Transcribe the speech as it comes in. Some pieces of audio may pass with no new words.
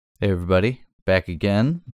Hey everybody, back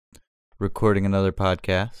again, recording another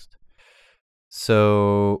podcast.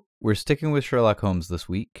 So we're sticking with Sherlock Holmes this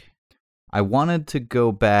week. I wanted to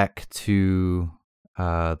go back to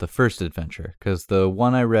the first adventure, because the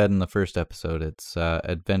one I read in the first episode, it's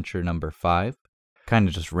adventure number 5. Kind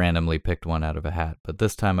of just randomly picked one out of a hat, but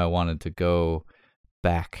this time I wanted to go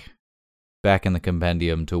back in the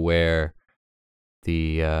compendium to where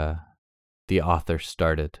the author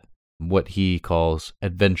started. What he calls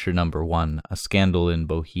adventure number 1, a scandal in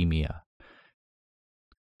Bohemia.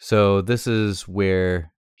 So this is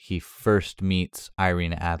where he first meets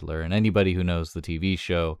Irene Adler, and anybody who knows the TV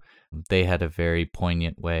show, they had a very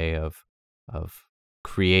poignant way of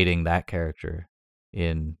creating that character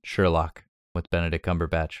in Sherlock with Benedict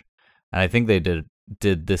Cumberbatch. And I think they did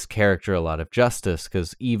this character a lot of justice,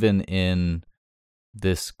 because even in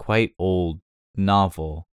this quite old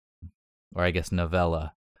novel, or I guess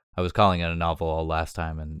novella, I was calling it a novel all last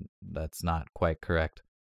time, and that's not quite correct.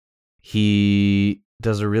 He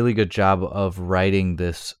does a really good job of writing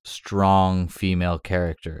this strong female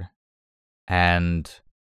character, and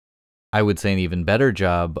I would say an even better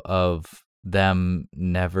job of them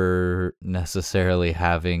never necessarily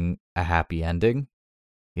having a happy ending,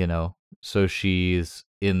 you know? So she's,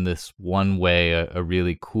 in this one way, a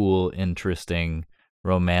really cool, interesting,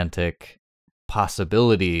 romantic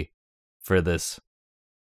possibility for this,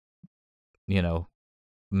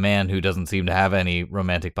 man who doesn't seem to have any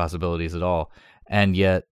romantic possibilities at all. And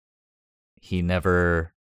yet he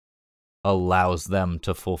never allows them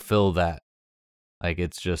to fulfill that. Like,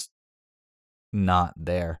 it's just not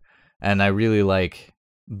there. And I really like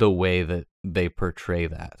the way that they portray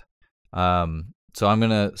that. So I'm going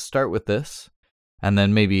to start with this, and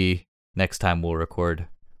then maybe next time we'll record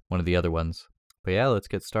one of the other ones. But yeah, let's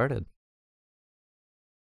get started.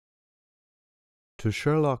 To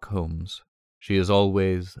Sherlock Holmes, she is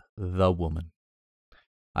always the woman.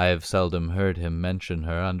 I have seldom heard him mention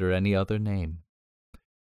her under any other name.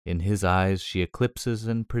 In his eyes she eclipses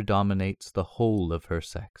and predominates the whole of her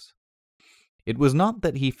sex. It was not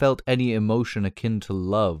that he felt any emotion akin to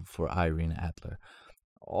love for Irene Adler.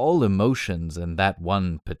 All emotions, and that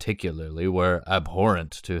one particularly, were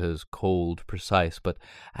abhorrent to his cold, precise, but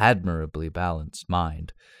admirably balanced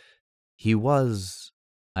mind. He was,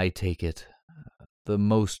 I take it, the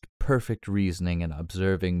most perfect reasoning and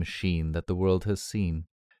observing machine that the world has seen.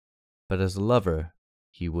 But as a lover,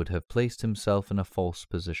 he would have placed himself in a false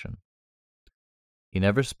position. He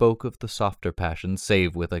never spoke of the softer passions,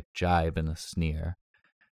 save with a jibe and a sneer.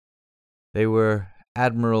 They were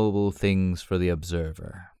admirable things for the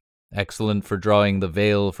observer, excellent for drawing the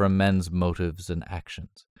veil from men's motives and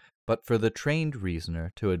actions. But for the trained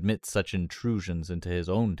reasoner to admit such intrusions into his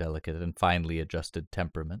own delicate and finely adjusted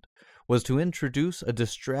temperament was to introduce a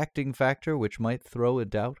distracting factor which might throw a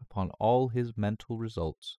doubt upon all his mental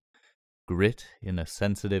results. Grit in a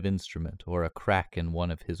sensitive instrument, or a crack in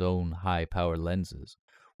one of his own high-power lenses,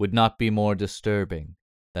 would not be more disturbing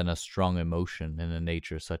than a strong emotion in a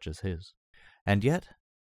nature such as his. And yet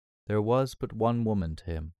there was but one woman to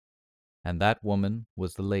him, and that woman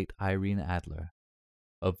was the late Irene Adler,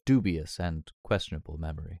 of dubious and questionable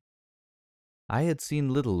memory. I had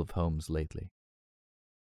seen little of Holmes lately.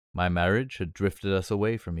 My marriage had drifted us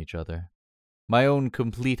away from each other. My own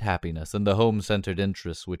complete happiness and the home-centered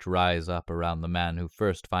interests which rise up around the man who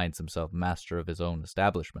first finds himself master of his own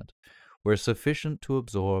establishment were sufficient to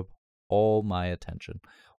absorb all my attention,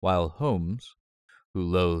 while Holmes, who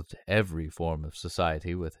loathed every form of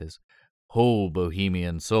society with his whole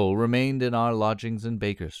Bohemian soul, remained in our lodgings in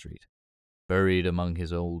Baker Street, buried among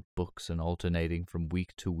his old books and alternating from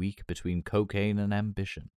week to week between cocaine and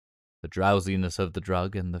ambition, the drowsiness of the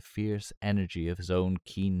drug and the fierce energy of his own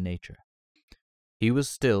keen nature. He was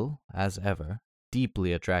still, as ever,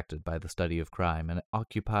 deeply attracted by the study of crime, and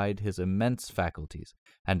occupied his immense faculties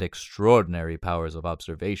and extraordinary powers of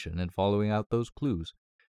observation in following out those clues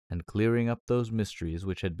and clearing up those mysteries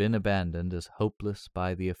which had been abandoned as hopeless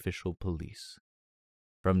by the official police.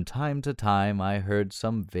 From time to time I heard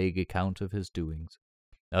some vague account of his doings,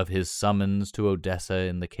 of his summons to Odessa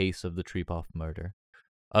in the case of the Trepoff murder,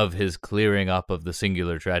 of his clearing up of the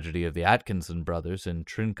singular tragedy of the Atkinson brothers in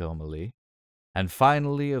Trincomalee, and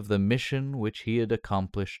finally of the mission which he had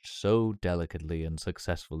accomplished so delicately and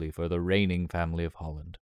successfully for the reigning family of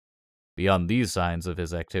Holland. Beyond these signs of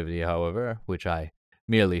his activity, however, which I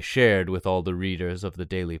merely shared with all the readers of the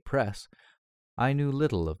daily press, I knew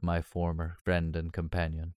little of my former friend and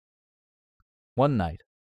companion. One night,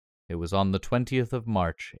 it was on the 20th of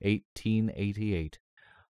March, 1888,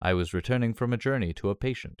 I was returning from a journey to a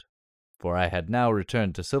patient, for I had now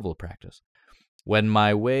returned to civil practice, when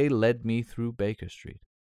my way led me through Baker Street.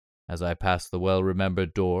 as I passed the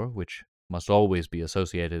well-remembered door, which must always be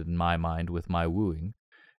associated in my mind with my wooing,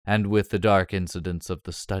 and with the dark incidents of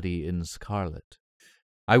the study in scarlet.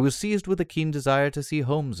 I was seized with a keen desire to see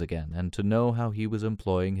Holmes again, and to know how he was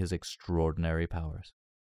employing his extraordinary powers.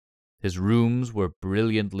 His rooms were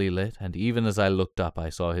brilliantly lit, and even as I looked up I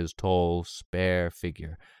saw his tall, spare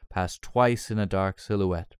figure pass twice in a dark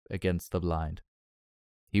silhouette against the blind.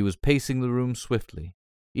 He was pacing the room swiftly,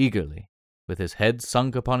 eagerly, with his head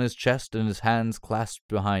sunk upon his chest and his hands clasped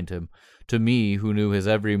behind him. To me, who knew his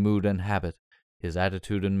every mood and habit, his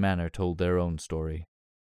attitude and manner told their own story.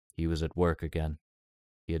 He was at work again.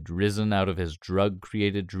 He had risen out of his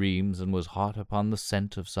drug-created dreams and was hot upon the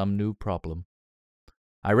scent of some new problem.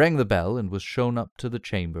 I rang the bell and was shown up to the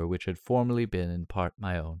chamber which had formerly been in part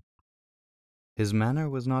my own. His manner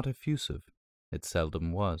was not effusive. It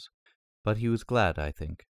seldom was. But he was glad, I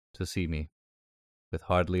think, to see me. With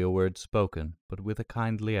hardly a word spoken, but with a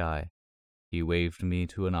kindly eye, he waved me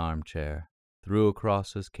to an armchair, threw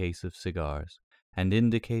across his case of cigars, and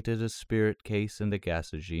indicated a spirit case and a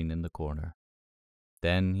gasogene in the corner.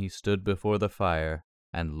 Then he stood before the fire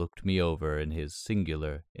and looked me over in his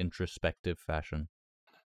singular, introspective fashion.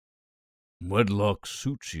 "Wedlock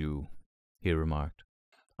suits you," he remarked.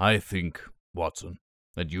 "I think, Watson,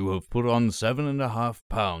 that you have put on 7.5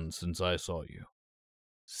 pounds since I saw you."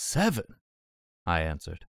 7? I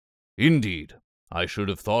answered. "Indeed, I should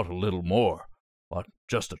have thought a little more, but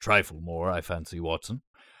just a trifle more, I fancy, Watson.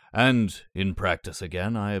 And in practice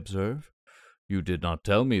again, I observe. You did not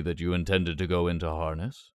tell me that you intended to go into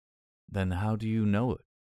harness." "Then how do you know it?"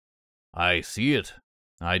 "I see it.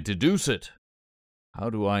 I deduce it. How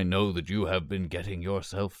do I know that you have been getting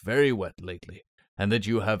yourself very wet lately, and that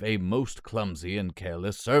you have a most clumsy and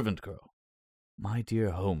careless servant girl?" "My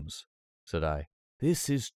dear Holmes," said I, "this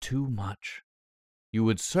is too much. You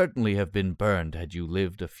would certainly have been burned had you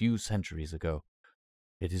lived a few centuries ago.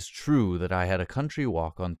 It is true that I had a country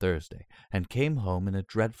walk on Thursday, and came home in a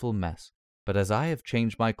dreadful mess, but as I have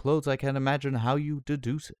changed my clothes I can imagine how you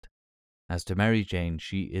deduce it. As to Mary Jane,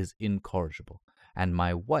 she is incorrigible, and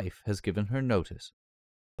my wife has given her notice.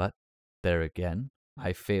 But there again,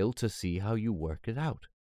 I fail to see how you work it out."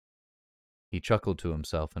 He chuckled to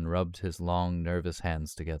himself and rubbed his long, nervous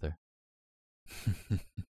hands together.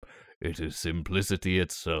 "It is simplicity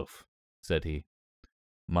itself," said he.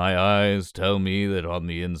 "My eyes tell me that on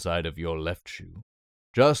the inside of your left shoe,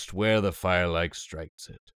 just where the firelight strikes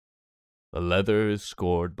it, the leather is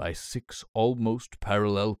scored by 6 almost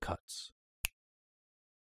parallel cuts."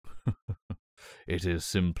 "It is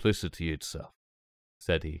simplicity itself,"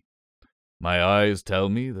 said he. "My eyes tell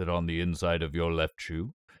me that on the inside of your left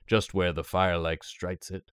shoe, just where the firelight strikes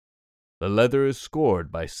it, the leather is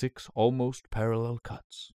scored by 6 almost parallel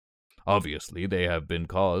cuts. Obviously, they have been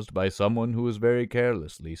caused by someone who has very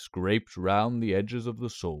carelessly scraped round the edges of the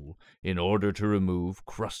sole in order to remove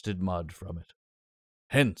crusted mud from it.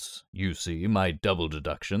 Hence, you see, my double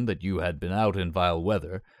deduction that you had been out in vile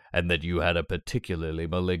weather, and that you had a particularly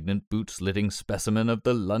malignant boot-slitting specimen of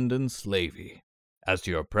the London slavey. As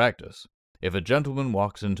to your practice, if a gentleman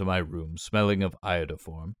walks into my room smelling of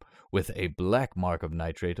iodoform, with a black mark of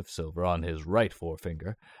nitrate of silver on his right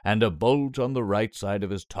forefinger, and a bulge on the right side of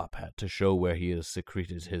his top hat to show where he has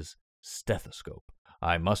secreted his stethoscope,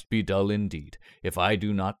 I must be dull indeed if I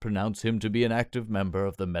do not pronounce him to be an active member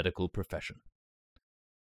of the medical profession."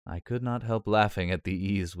 I could not help laughing at the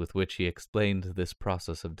ease with which he explained this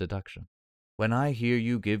process of deduction. "When I hear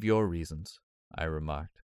you give your reasons," I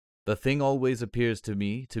remarked, "the thing always appears to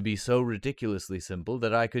me to be so ridiculously simple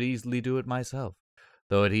that I could easily do it myself,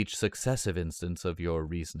 though at each successive instance of your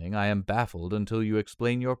reasoning I am baffled until you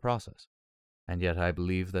explain your process. And yet I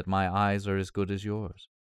believe that my eyes are as good as yours."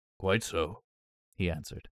 "Quite so," he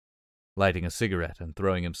answered, lighting a cigarette and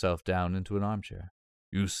throwing himself down into an armchair.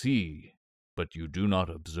 "You see, but you do not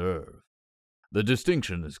observe. The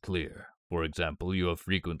distinction is clear. For example, you have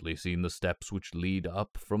frequently seen the steps which lead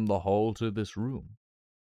up from the hall to this room."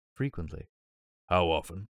 "Frequently." "How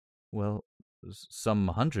often?" "Well, some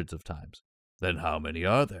hundreds of times." "Then how many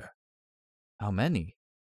are there?" "How many?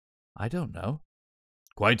 I don't know."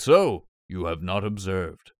 "Quite so. You have not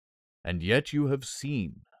observed. And yet you have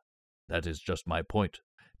seen. That is just my point.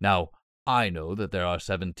 Now, I know that there are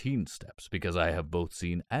 17 steps, because I have both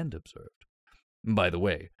seen and observed. By the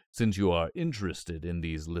way, since you are interested in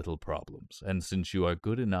these little problems, and since you are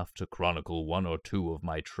good enough to chronicle 1 or 2 of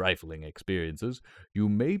my trifling experiences, you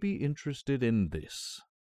may be interested in this."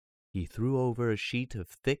 He threw over a sheet of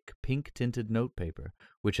thick, pink-tinted notepaper,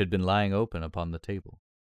 which had been lying open upon the table.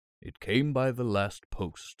 "It came by the last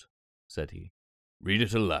post," said he. "Read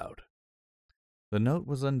it aloud." The note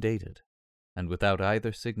was undated. and without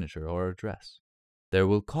either signature or address. "There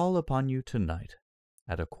will call upon you tonight,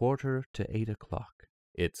 at 7:45,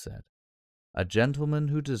 it said, "a gentleman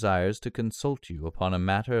who desires to consult you upon a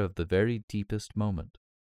matter of the very deepest moment.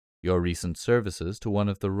 Your recent services to one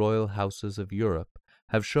of the royal houses of Europe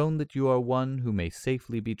have shown that you are one who may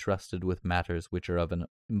safely be trusted with matters which are of an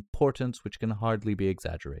importance which can hardly be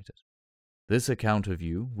exaggerated. This account of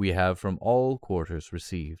you we have from all quarters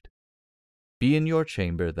received. Be in your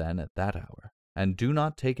chamber, then, at that hour, and do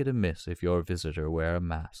not take it amiss if your visitor wear a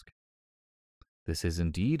mask." "This is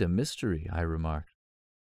indeed a mystery," I remarked.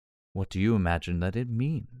 "What do you imagine that it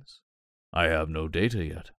means?" "I have no data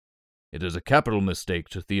yet. It is a capital mistake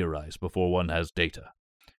to theorize before one has data.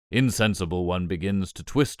 Insensible one begins to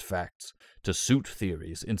twist facts to suit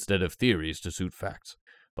theories instead of theories to suit facts.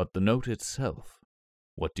 But the note itself,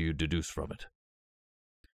 what do you deduce from it?"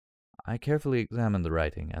 I carefully examined the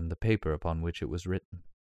writing and the paper upon which it was written.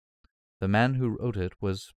 "The man who wrote it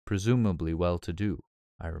was presumably well-to-do,"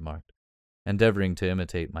 I remarked, endeavoring to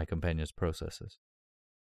imitate my companion's processes.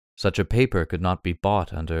 "Such a paper could not be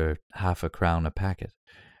bought under 1/2 a packet.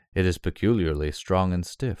 It is peculiarly strong and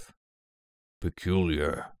stiff."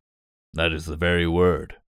 "Peculiar. That is the very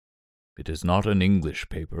word. It is not an English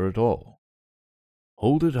paper at all.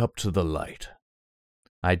 Hold it up to the light."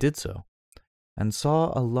 I did so, and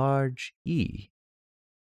saw a large E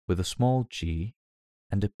with a small g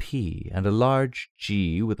and a P and a large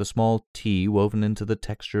G with a small T woven into the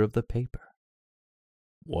texture of the paper.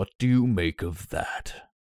 "What do you make of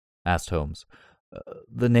that?" asked Holmes.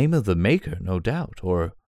 The name of the maker, no doubt,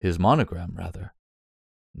 or his monogram, rather."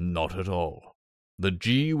 "Not at all. The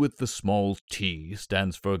G with the small t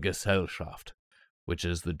stands for Gesellschaft, which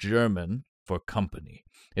is the German for company.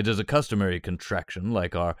 It is a customary contraction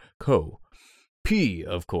like our co. P,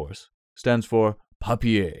 of course, stands for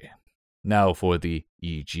papier. Now for the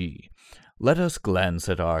E.G. Let us glance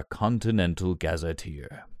at our Continental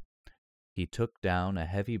Gazetteer." He took down a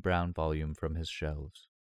heavy brown volume from his shelves.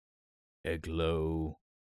 Eglo,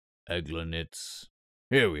 Eglanitz.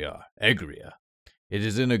 Here we are, Egria. It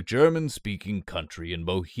is in a German-speaking country in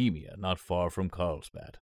Bohemia, not far from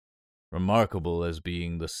Carlsbad, remarkable as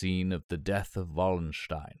being the scene of the death of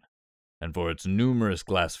Wallenstein, and for its numerous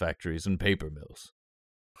glass factories and paper mills.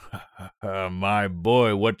 "My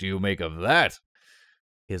boy, what do you make of that?"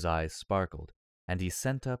 His eyes sparkled, and he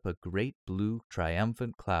sent up a great blue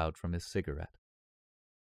triumphant cloud from his cigarette.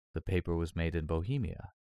 "The paper was made in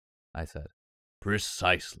Bohemia," I said.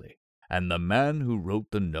 "Precisely. And the man who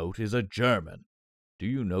wrote the note is a German. Do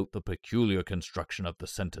you note the peculiar construction of the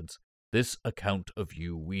sentence, 'This account of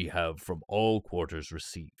you we have from all quarters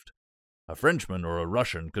received'? A Frenchman or a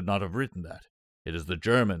Russian could not have written that. It is the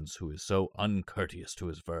German who is so uncourteous to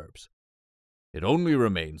his verbs. It only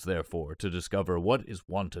remains, therefore, to discover what is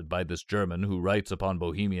wanted by this German who writes upon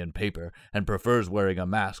Bohemian paper and prefers wearing a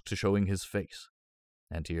mask to showing his face.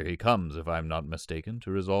 And here he comes, if I am not mistaken,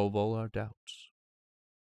 to resolve all our doubts."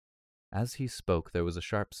 As he spoke, there was a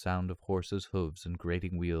sharp sound of horses' hoofs and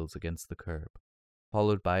grating wheels against the curb,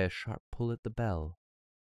 followed by a sharp pull at the bell.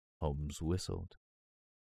 Holmes whistled.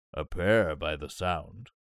 "A pair by the sound,"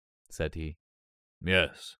 said he.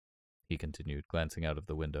 "Yes," he continued, glancing out of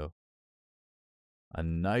the window. "A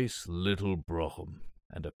nice little brougham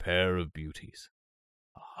and a pair of beauties.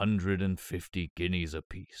 150 guineas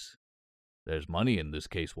apiece. There's money in this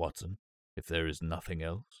case, Watson, if there is nothing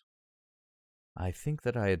else." "I think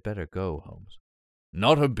that I had better go, Holmes."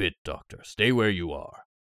 "Not a bit, Doctor. Stay where you are.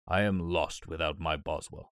 I am lost without my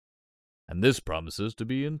Boswell. And this promises to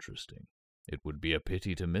be interesting. It would be a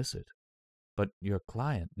pity to miss it." "But your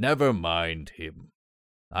client—" "Never mind him.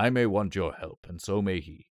 I may want your help, and so may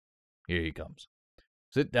he. Here he comes.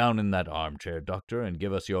 Sit down in that armchair, Doctor, and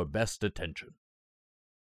give us your best attention."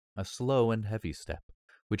 A slow and heavy step,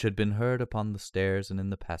 which had been heard upon the stairs and in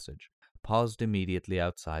the passage, paused immediately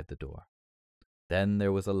outside the door. Then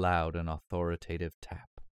there was a loud and authoritative tap.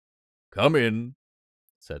 "Come in,"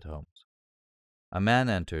 said Holmes. A man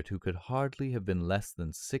entered who could hardly have been less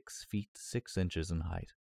than 6 feet 6 inches in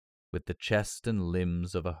height, with the chest and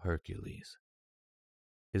limbs of a Hercules.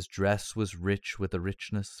 His dress was rich with a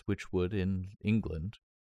richness which would, in England,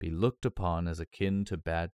 be looked upon as akin to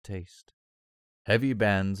bad taste. Heavy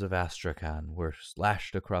bands of astrakhan were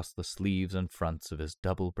slashed across the sleeves and fronts of his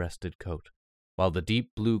double-breasted coat, while the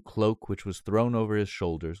deep blue cloak which was thrown over his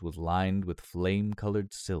shoulders was lined with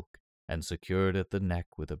flame-colored silk and secured at the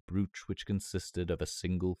neck with a brooch which consisted of a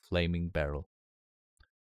single flaming beryl.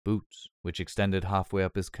 Boots, which extended halfway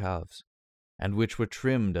up his calves, and which were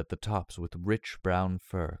trimmed at the tops with rich brown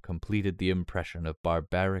fur, completed the impression of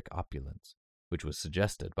barbaric opulence which was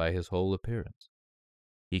suggested by his whole appearance.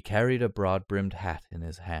 He carried a broad-brimmed hat in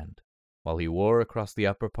his hand, while he wore across the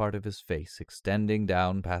upper part of his face, extending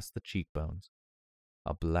down past the cheekbones,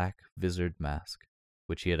 a black visored mask,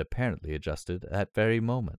 which he had apparently adjusted at that very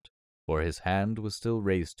moment, for his hand was still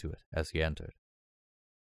raised to it as he entered.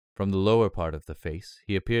 From the lower part of the face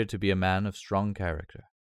he appeared to be a man of strong character,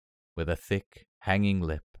 with a thick, hanging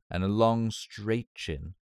lip and a long, straight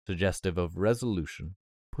chin, suggestive of resolution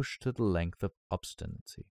pushed to the length of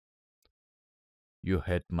obstinacy. "You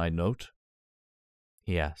had my note?"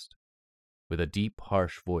 he asked, with a deep,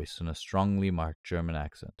 harsh voice and a strongly marked German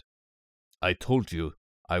accent. "I told you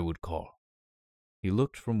I would call." He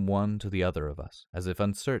looked from one to the other of us, as if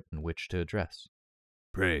uncertain which to address.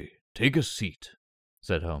 "Pray, take a seat,"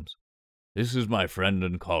 said Holmes. "This is my friend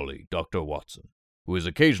and colleague, Dr. Watson, who is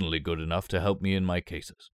occasionally good enough to help me in my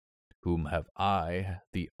cases. Whom have I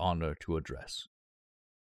the honor to address?"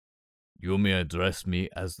 "You may address me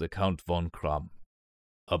as the Count von Kramm,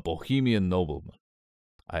 a Bohemian nobleman.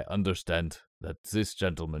 I understand that this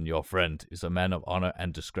gentleman, your friend, is a man of honor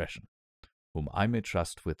and discretion, whom I may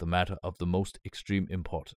trust with a matter of the most extreme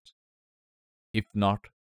importance. If not,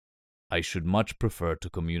 I should much prefer to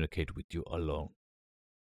communicate with you alone."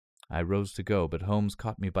 I rose to go, but Holmes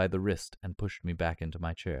caught me by the wrist and pushed me back into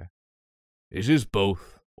my chair. "It is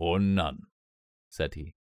both or none," said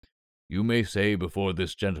he. "You may say before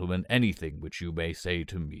this gentleman anything which you may say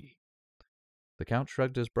to me." The Count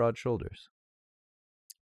shrugged his broad shoulders.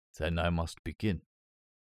 "Then I must begin,"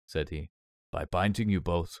 said he, "by binding you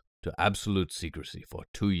both to absolute secrecy for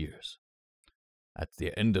 2 years. At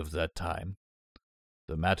the end of that time,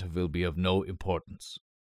 the matter will be of no importance.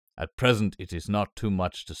 At present it is not too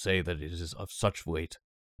much to say that it is of such weight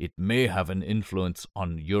it may have an influence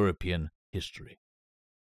on European history."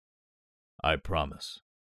 "I promise,"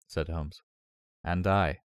 said Holmes. "And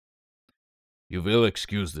I." "You will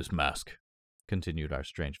excuse this mask," continued our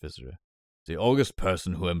strange visitor. "The august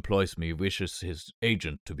person who employs me wishes his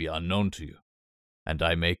agent to be unknown to you, and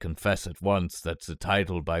I may confess at once that the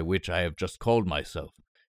title by which I have just called myself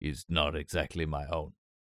is not exactly my own."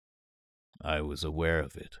 "I was aware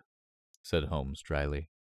of it," said Holmes dryly.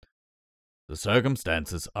 "The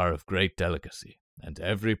circumstances are of great delicacy, and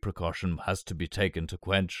every precaution has to be taken to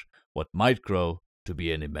quench what might grow to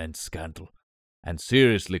be an immense scandal, and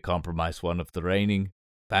seriously compromise one of the reigning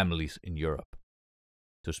families in Europe.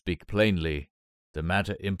 To speak plainly, the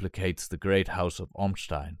matter implicates the great house of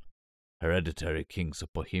Ormstein, hereditary kings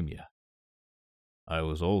of Bohemia." "I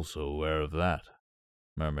was also aware of that,"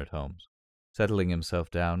 murmured Holmes, settling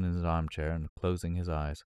himself down in his armchair and closing his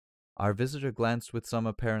eyes. Our visitor glanced with some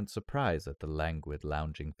apparent surprise at the languid,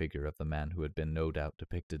 lounging figure of the man who had been no doubt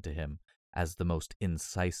depicted to him as the most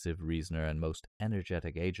incisive reasoner and most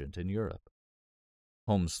energetic agent in Europe.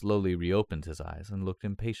 Holmes slowly reopened his eyes and looked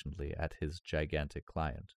impatiently at his gigantic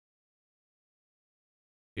client.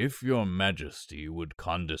 "If your Majesty would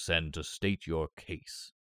condescend to state your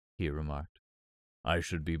case," he remarked, "I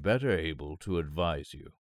should be better able to advise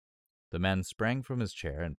you." The man sprang from his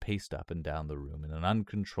chair and paced up and down the room in an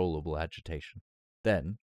uncontrollable agitation.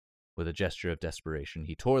 Then, with a gesture of desperation,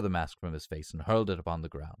 he tore the mask from his face and hurled it upon the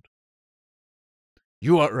ground.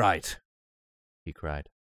 "You are right," he cried.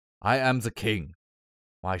 "I am the king.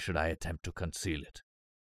 Why should I attempt to conceal it?"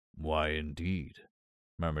 "Why, indeed,"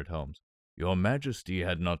 murmured Holmes. "Your Majesty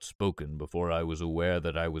had not spoken before I was aware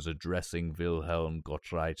that I was addressing Wilhelm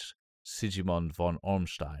Gottfried Sigismund von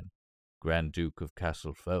Ormstein, Grand Duke of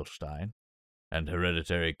Cassel-Felstein, and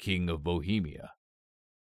hereditary King of Bohemia."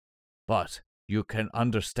 "But you can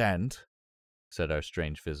understand," said our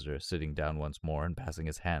strange visitor, sitting down once more and passing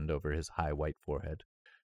his hand over his high white forehead.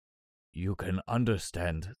 "You can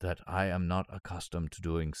understand that I am not accustomed to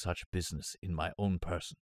doing such business in my own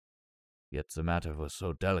person. Yet the matter was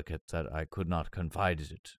so delicate that I could not confide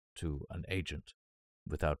it to an agent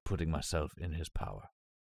without putting myself in his power.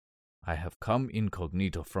 I have come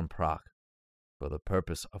incognito from Prague for the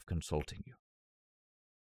purpose of consulting you."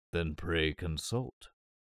 "Then pray consult,"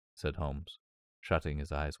 said Holmes, shutting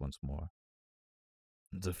his eyes once more.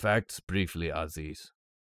 "The facts briefly are these.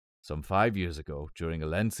 Some 5 years ago, during a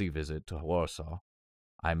lengthy visit to Warsaw,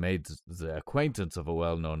 I made the acquaintance of a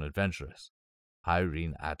well-known adventuress,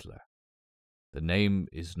 Irene Adler. The name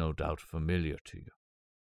is no doubt familiar to you.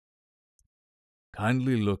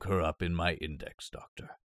 Kindly look her up in my index,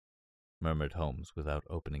 Doctor," murmured Holmes without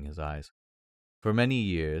opening his eyes. For many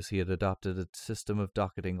years he had adopted a system of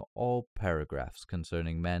docketing all paragraphs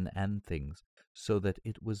concerning men and things, so that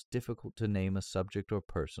it was difficult to name a subject or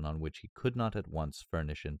person on which he could not at once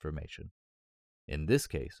furnish information. In this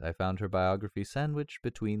case I found her biography sandwiched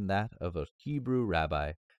between that of a Hebrew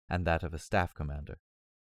rabbi and that of a staff commander,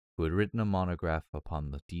 who had written a monograph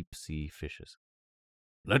upon the deep-sea fishes.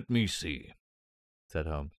 "Let me see," said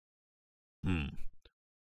Holmes.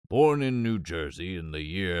 Born in New Jersey in the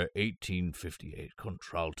year 1858,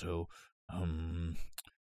 contralto,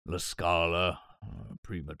 La Scala,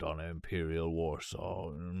 prima donna, Imperial,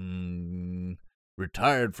 Warsaw,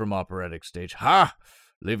 retired from operatic stage. Ha!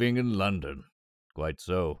 Living in London. Quite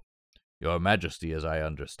so. Your Majesty, as I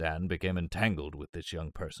understand, became entangled with this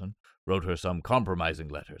young person, wrote her some compromising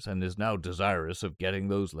letters, and is now desirous of getting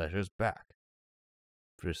those letters back.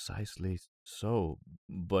 Precisely so.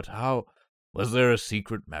 But how? Was there a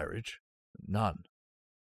secret marriage? None.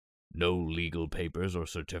 No legal papers or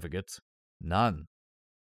certificates? None.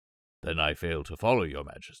 Then I fail to follow, Your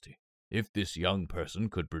Majesty. If this young person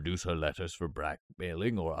could produce her letters for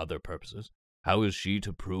blackmailing or other purposes, how is she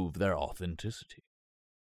to prove their authenticity?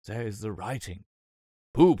 There is the writing.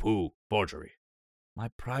 Pooh, forgery. My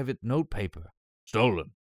private notepaper.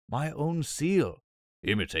 Stolen. My own seal.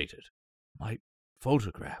 Imitated. My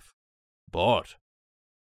photograph. Bought.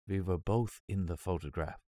 We were both in the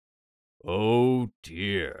photograph. Oh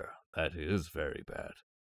dear, that is very bad.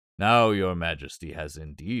 Now your Majesty has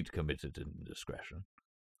indeed committed indiscretion.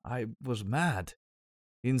 I was mad.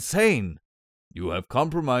 Insane. You have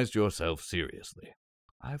compromised yourself seriously.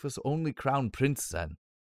 I was only crown prince then.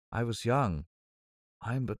 I was young.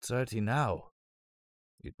 I am but 30 now.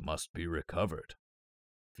 It must be recovered.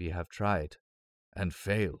 We have tried, and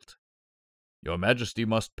failed. Your Majesty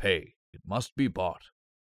must pay. It must be bought.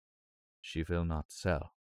 She will not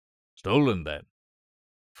sell. Stolen, then?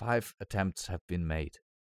 5 attempts have been made.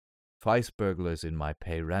 Twice burglars in my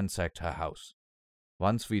pay ransacked her house.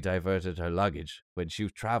 Once we diverted her luggage when she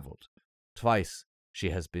traveled. Twice she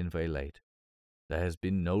has been waylaid. There has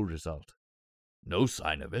been no result. No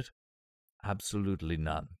sign of it? Absolutely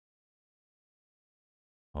none.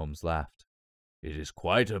 Holmes laughed. It is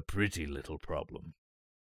quite a pretty little problem,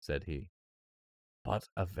 said he. But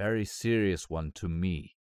a very serious one to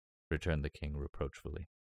me, returned the king reproachfully.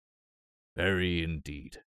 Very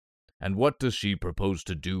indeed. And what does she propose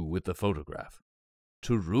to do with the photograph?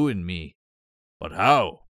 To ruin me. But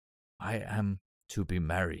how? I am to be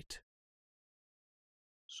married.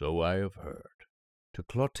 So I have heard. To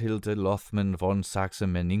Clotilde Lothman von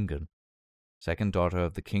Saxe-Meiningen, second daughter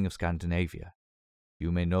of the King of Scandinavia.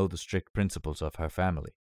 You may know the strict principles of her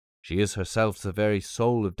family. She is herself the very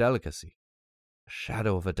soul of delicacy. A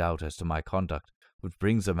shadow of a doubt as to my conduct which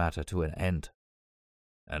brings the matter to an end.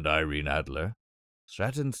 And Irene Adler?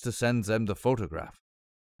 Threatens to send them the photograph.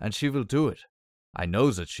 And she will do it. I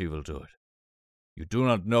know that she will do it. You do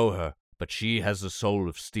not know her, but she has the soul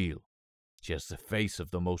of steel. She has the face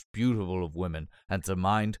of the most beautiful of women and the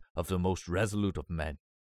mind of the most resolute of men.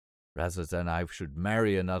 Rather than I should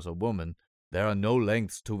marry another woman, there are no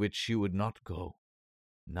lengths to which she would not go.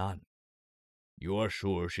 None. You are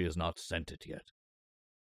sure she has not sent it yet?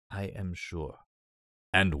 I am sure.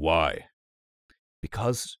 And why?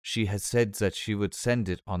 Because she has said that she would send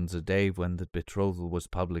it on the day when the betrothal was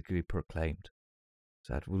publicly proclaimed.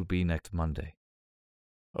 That will be next Monday.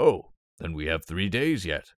 Oh, then we have 3 days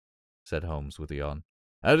yet, said Holmes with a yawn.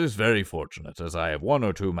 That is very fortunate, as I have 1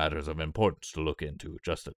 or 2 matters of importance to look into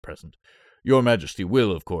just at present. Your Majesty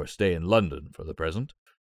will, of course, stay in London for the present.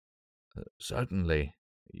 Certainly.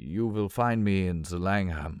 You will find me in the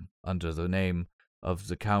Langham under the name of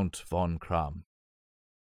the Count von Kram.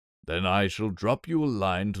 Then I shall drop you a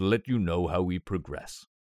line to let you know how we progress.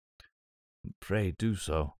 Pray do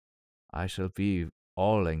so. I shall be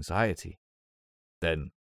all anxiety.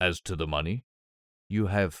 Then, as to the money? You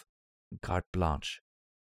have carte blanche.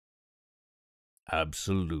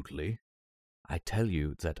 Absolutely. I tell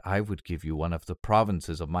you that I would give you one of the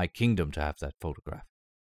provinces of my kingdom to have that photograph.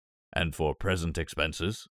 And for present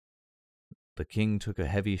expenses? The king took a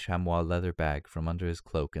heavy chamois leather bag from under his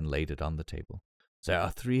cloak and laid it on the table. There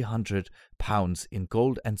are 300 pounds in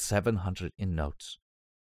gold and 700 in notes,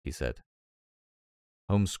 he said.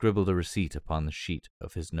 Holmes scribbled a receipt upon the sheet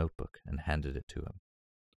of his notebook and handed it to him.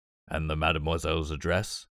 And the mademoiselle's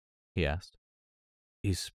address? He asked.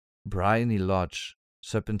 Is Bryony Lodge,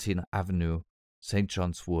 Serpentine Avenue, St.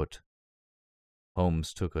 John's Wood.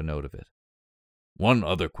 Holmes took a note of it. 1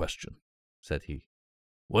 other question, said he.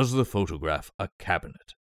 Was the photograph a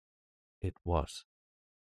cabinet? It was.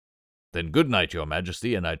 Then good night, Your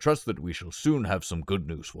Majesty, and I trust that we shall soon have some good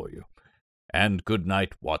news for you. And good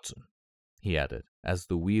night, Watson, he added, as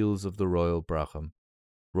the wheels of the royal brougham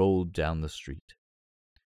rolled down the street.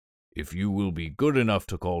 If you will be good enough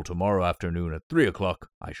to call tomorrow afternoon at 3 o'clock,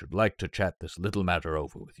 I should like to chat this little matter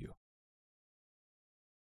over with you.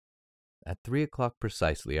 At 3 o'clock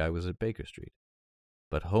precisely I was at Baker Street,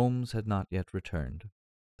 but Holmes had not yet returned.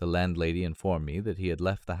 The landlady informed me that he had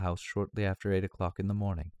left the house shortly after 8 o'clock in the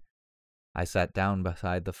morning. I sat down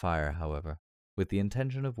beside the fire, however, with the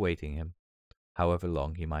intention of waiting him, however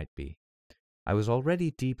long he might be. I was already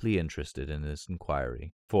deeply interested in his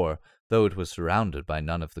inquiry, for, though it was surrounded by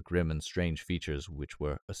none of the grim and strange features which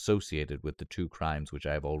were associated with the two crimes which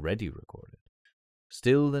I have already recorded,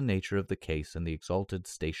 still the nature of the case and the exalted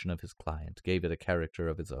station of his client gave it a character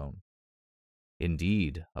of its own.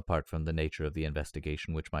 Indeed, apart from the nature of the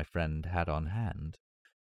investigation which my friend had on hand,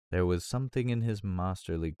 there was something in his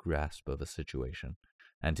masterly grasp of a situation,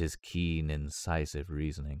 and his keen, incisive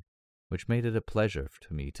reasoning, which made it a pleasure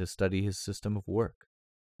to me to study his system of work,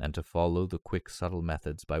 and to follow the quick, subtle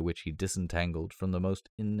methods by which he disentangled from the most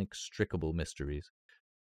inextricable mysteries.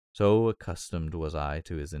 So accustomed was I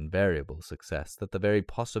to his invariable success that the very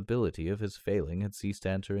possibility of his failing had ceased to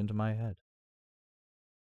enter into my head.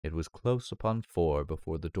 It was close upon 4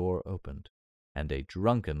 before the door opened, and a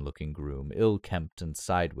drunken-looking groom, ill-kempt and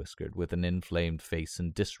side-whiskered, with an inflamed face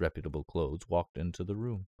and disreputable clothes, walked into the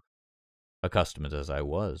room. Accustomed as I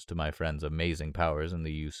was to my friend's amazing powers in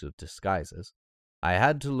the use of disguises, I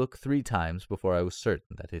had to look 3 times before I was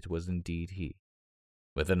certain that it was indeed he.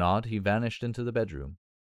 With a nod he vanished into the bedroom,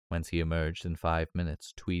 whence he emerged in 5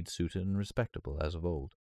 minutes, tweed-suited and respectable as of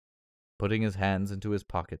old. Putting his hands into his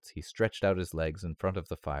pockets, he stretched out his legs in front of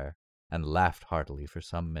the fire, and laughed heartily for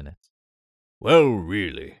some minutes. "Well,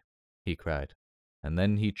 really," he cried, and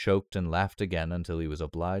then he choked and laughed again until he was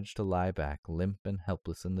obliged to lie back, limp and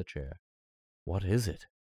helpless in the chair. "What is it?"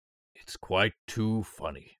 "It's quite too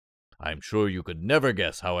funny. I'm sure you could never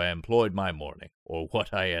guess how I employed my morning, or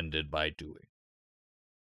what I ended by doing."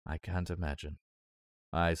 "I can't imagine.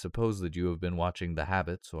 I suppose that you have been watching the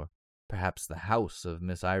habits, or perhaps the house, of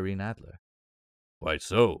Miss Irene Adler." "Quite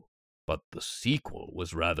so, but the sequel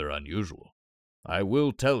was rather unusual. I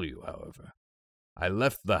will tell you, however. I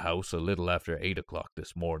left the house a little after 8 o'clock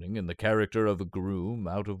this morning in the character of a groom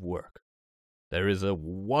out of work. There is a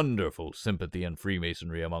wonderful sympathy and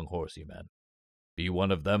freemasonry among horsey men. Be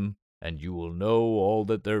one of them, and you will know all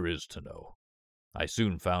that there is to know. I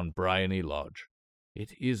soon found Bryony Lodge.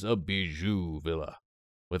 It is a bijou villa,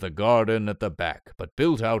 with a garden at the back, but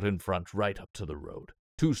built out in front right up to the road.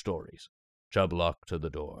 2 stories, Chubb lock to the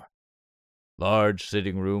door. Large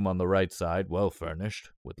sitting room on the right side, well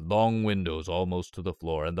furnished, with long windows almost to the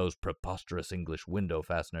floor, and those preposterous English window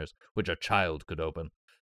fasteners which a child could open.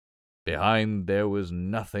 Behind there was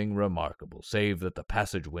nothing remarkable, save that the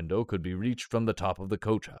passage window could be reached from the top of the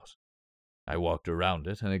coach-house. I walked around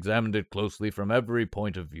it and examined it closely from every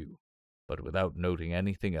point of view, but without noting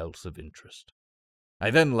anything else of interest. I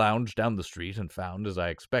then lounged down the street and found, as I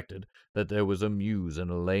expected, that there was a mews in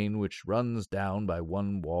a lane which runs down by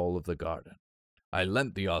one wall of the garden. I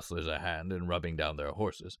lent the ostlers a hand in rubbing down their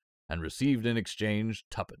horses, and received in exchange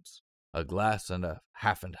 2pence, a glass and a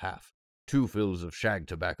half and half, 2 fills of shag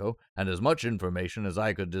tobacco, and as much information as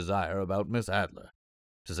I could desire about Miss Adler,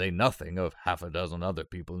 to say nothing of 6 other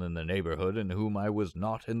people in the neighborhood in whom I was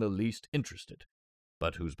not in the least interested,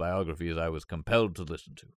 but whose biographies I was compelled to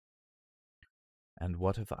listen to. "And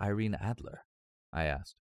what of Irene Adler?" I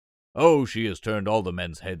asked. "Oh, she has turned all the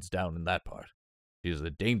men's heads down in that part. She is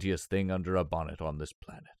the daintiest thing under a bonnet on this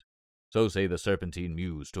planet. So say the Serpentine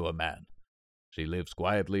Mews to a man. She lives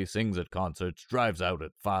quietly, sings at concerts, drives out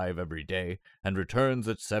at 5 every day, and returns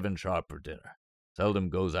at 7 sharp for dinner. Seldom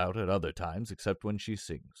goes out at other times except when she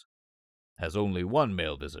sings. Has only 1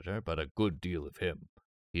 male visitor, but a good deal of him.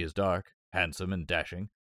 He is dark, handsome, and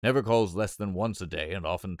dashing, never calls less than once a day, and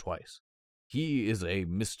often twice. He is a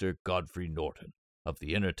Mr. Godfrey Norton, of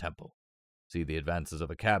the Inner Temple. See the advances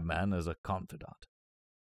of a cabman as a confidant.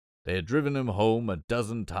 They had driven him home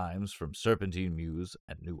 12 times from Serpentine Mews,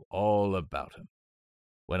 and knew all about him.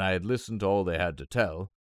 When I had listened to all they had to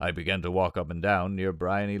tell, I began to walk up and down near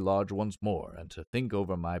Bryony Lodge once more, and to think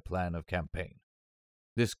over my plan of campaign.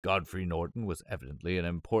 This Godfrey Norton was evidently an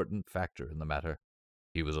important factor in the matter.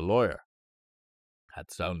 He was a lawyer.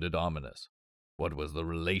 That sounded ominous. What was the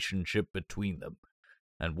relationship between them,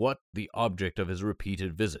 and what the object of his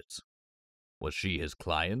repeated visits? Was she his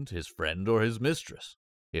client, his friend, or his mistress?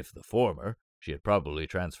 If the former, she had probably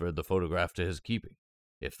transferred the photograph to his keeping.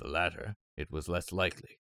 If the latter, it was less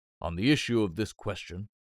likely. On the issue of this question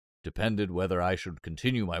depended whether I should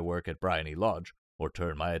continue my work at Bryony Lodge, or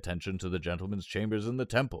turn my attention to the gentlemen's chambers in the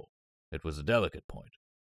Temple. It was a delicate point,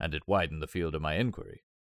 and it widened the field of my inquiry.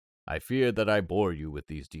 I fear that I bore you with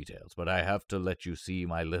these details, but I have to let you see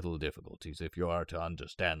my little difficulties if you are to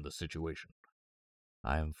understand the situation.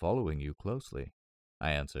 "I am following you closely,"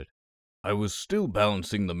 I answered. I was still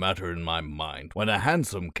balancing the matter in my mind when a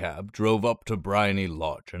hansom cab drove up to Bryony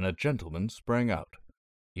Lodge, and a gentleman sprang out.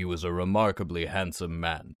 He was a remarkably handsome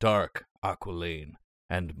man, dark, aquiline,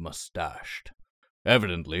 and mustached,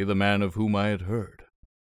 evidently the man of whom I had heard.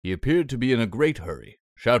 He appeared to be in a great hurry,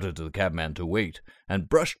 shouted to the cabman to wait, and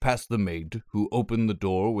brushed past the maid, who opened the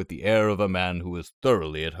door with the air of a man who was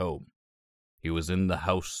thoroughly at home. He was in the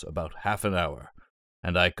house about half an hour,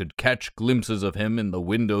 and I could catch glimpses of him in the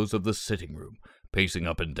windows of the sitting-room, pacing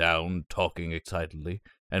up and down, talking excitedly,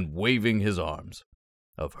 and waving his arms.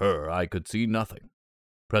 Of her I could see nothing.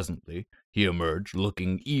 Presently he emerged,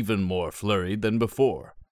 looking even more flurried than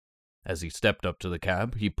before. As he stepped up to the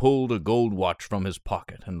cab, he pulled a gold watch from his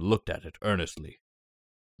pocket and looked at it earnestly.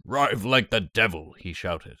 "Drive like the devil," he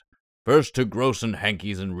shouted. "First to Gross and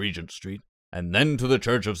Hankey's in Regent Street, and then to the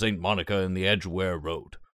Church of St. Monica in the Edgware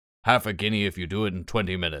Road. Half a guinea if you do it in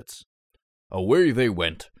 20 minutes. Away they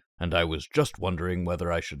went, and I was just wondering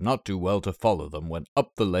whether I should not do well to follow them when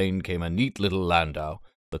up the lane came a neat little landau,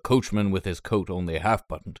 the coachman with his coat only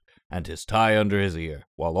half-buttoned, and his tie under his ear,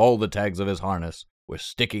 while all the tags of his harness were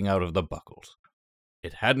sticking out of the buckles.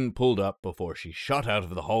 It hadn't pulled up before she shot out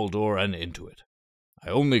of the hall door and into it. I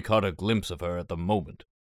only caught a glimpse of her at the moment,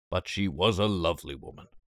 but she was a lovely woman,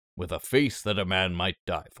 with a face that a man might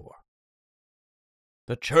die for.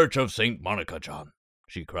 "The Church of St. Monica, John,"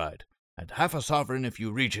 she cried, "and half a sovereign if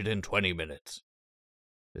you reach it in 20 minutes.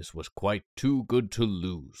 This was quite too good to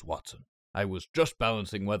lose, Watson. I was just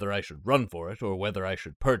balancing whether I should run for it or whether I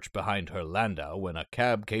should perch behind her landau when a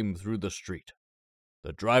cab came through the street.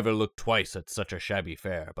 The driver looked twice at such a shabby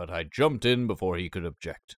fare, but I jumped in before he could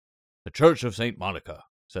object. "The Church of St. Monica,"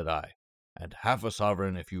 said I, "and half a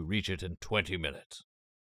sovereign if you reach it in 20 minutes.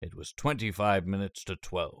 It was 25 minutes to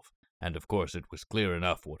 12, and of course it was clear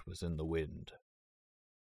enough what was in the wind.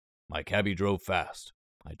 My cabby drove fast.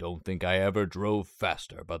 I don't think I ever drove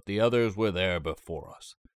faster, but the others were there before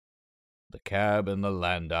us. The cab and the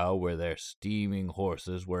landau with their steaming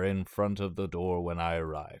horses were in front of the door when I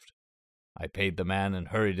arrived. I paid the man and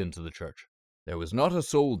hurried into the church. There was not a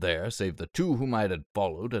soul there save the two whom I had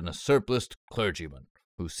followed and a surpliced clergyman,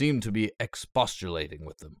 who seemed to be expostulating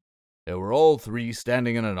with them. They were all three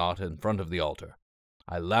standing in a knot in front of the altar.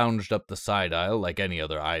 I lounged up the side aisle like any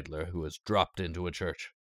other idler who has dropped into a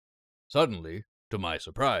church. Suddenly, to my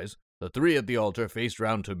surprise, the three at the altar faced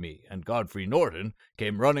round to me, and Godfrey Norton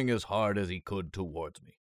came running as hard as he could towards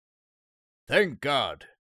me. "Thank God!"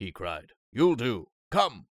 he cried. "You'll do.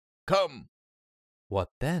 Come! Come!" "What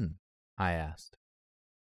then?" I asked.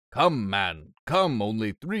 "Come, man, come,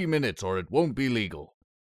 only 3 minutes or it won't be legal."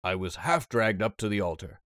 I was half dragged up to the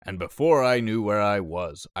altar, and before I knew where I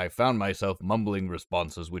was, I found myself mumbling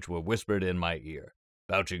responses which were whispered in my ear,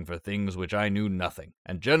 vouching for things which I knew nothing,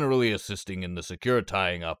 and generally assisting in the secure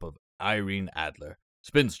tying up of Irene Adler,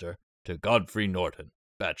 spinster, to Godfrey Norton,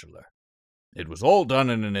 bachelor. It was all done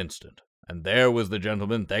in an instant, and there was the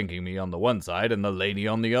gentleman thanking me on the one side and the lady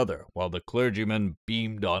on the other, while the clergyman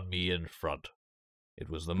beamed on me in front. It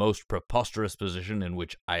was the most preposterous position in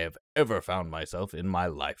which I have ever found myself in my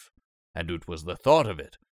life, and it was the thought of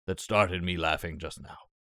it that started me laughing just now.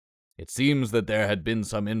 It seems that there had been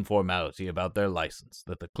some informality about their license,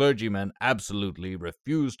 that the clergyman absolutely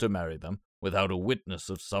refused to marry them without a witness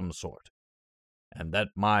of some sort, and that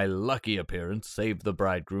my lucky appearance saved the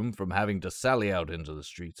bridegroom from having to sally out into the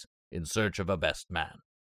streets in search of a best man.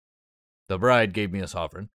 The bride gave me a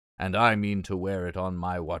sovereign, and I mean to wear it on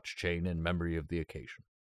my watch chain in memory of the occasion.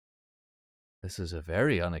 "This is a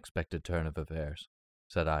very unexpected turn of affairs,"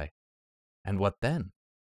 said I. "And what then?"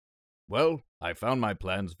 Well, I found my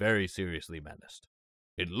plans very seriously menaced.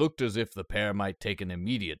 It looked as if the pair might take an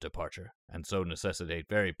immediate departure, and so necessitate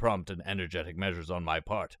very prompt and energetic measures on my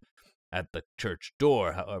part. At the church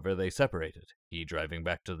door, however, they separated, he driving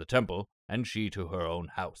back to the temple, and she to her own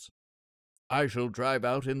house. "I shall drive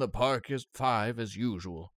out in the park at 5 as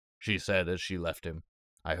usual," she said as she left him.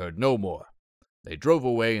 I heard no more. They drove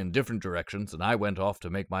away in different directions, and I went off to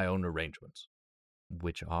make my own arrangements.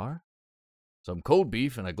 "Which are?" "Some cold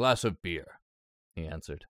beef and a glass of beer," he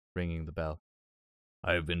answered, ringing the bell.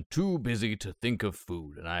 "I have been too busy to think of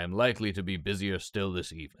food, and I am likely to be busier still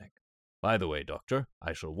this evening. By the way, Doctor,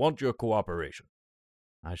 I shall want your cooperation."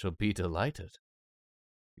 "I shall be delighted."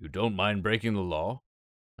 "You don't mind breaking the law?"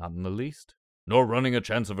 "Not in the least." "Nor running a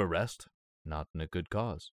chance of arrest?" "Not in a good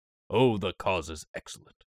cause." "Oh, the cause is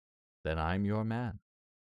excellent." "Then I'm your man."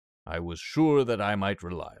 "I was sure that I might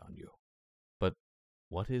rely on you." "But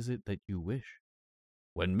what is it that you wish?"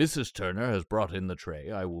 "When Mrs. Turner has brought in the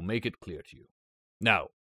tray, I will make it clear to you.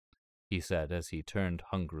 Now," he said as he turned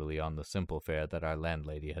hungrily on the simple fare that our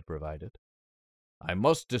landlady had provided, "I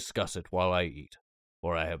must discuss it while I eat,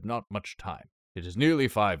 for I have not much time. It is nearly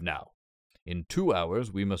 5 now. In 2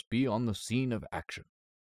 hours we must be on the scene of action.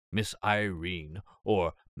 Miss Irene,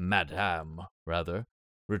 or Madame, rather,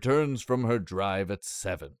 returns from her drive at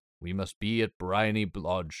 7. We must be at Bryony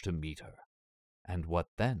Lodge to meet her. And what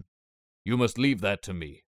then? You must leave that to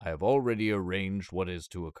me. I have already arranged what is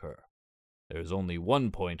to occur. There is only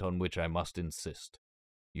one point on which I must insist.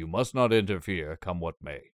 You must not interfere, come what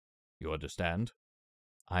may. You understand?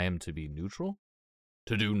 I am to be neutral?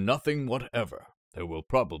 To do nothing whatever. There will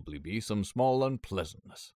probably be some small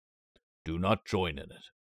unpleasantness. Do not join in it.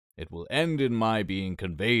 It will end in my being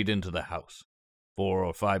conveyed into the house. 4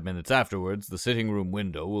 or 5 minutes afterwards, the sitting-room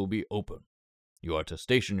window will be open. You are to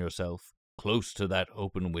station yourself close to that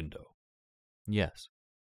open window. Yes.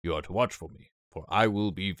 You are to watch for me, for I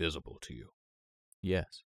will be visible to you.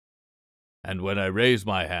 Yes. And when I raise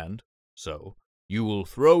my hand, so, you will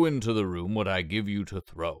throw into the room what I give you to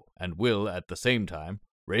throw, and will, at the same time,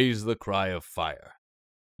 raise the cry of fire.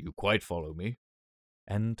 You quite follow me?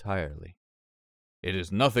 Entirely. It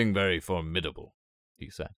is nothing very formidable, he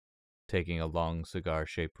said, taking a long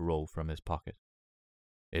cigar-shaped roll from his pocket.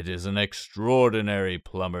 It is an extraordinary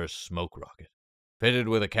plumber's smoke rocket, fitted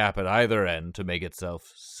with a cap at either end to make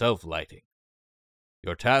itself self-lighting.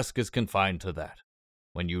 Your task is confined to that.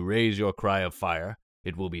 When you raise your cry of fire,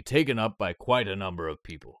 it will be taken up by quite a number of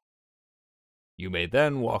people. You may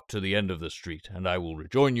then walk to the end of the street, and I will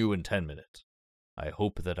rejoin you in 10 minutes. I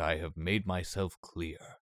hope that I have made myself clear.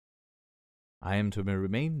 I am to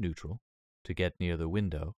remain neutral, to get near the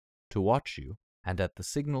window, to watch you, and at the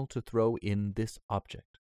signal to throw in this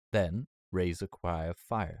object, then raise a cry of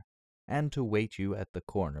fire, and to wait you at the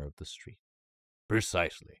corner of the street.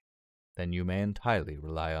 Precisely. Then you may entirely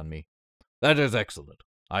rely on me. That is excellent.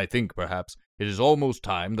 I think, perhaps, it is almost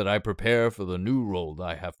time that I prepare for the new role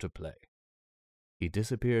I have to play. He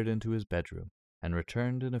disappeared into his bedroom, and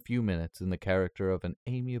returned in a few minutes in the character of an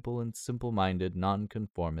amiable and simple-minded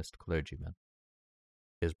nonconformist clergyman.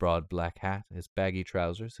 His broad black hat, his baggy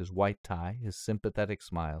trousers, his white tie, his sympathetic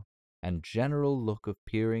smile, and general look of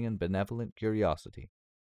peering and benevolent curiosity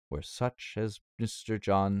were such as Mr.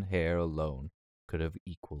 John Hare alone could have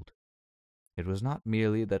equalled. It was not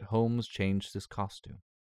merely that Holmes changed his costume.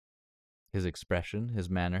 His expression, his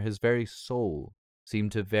manner, his very soul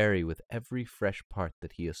seemed to vary with every fresh part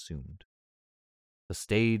that he assumed. The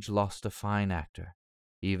stage lost a fine actor,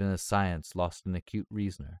 even as science lost an acute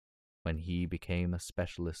reasoner, when he became a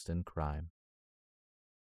specialist in crime.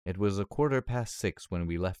 It was 6:15 when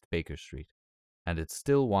we left Baker Street, and it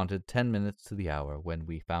still wanted 10 minutes to the hour when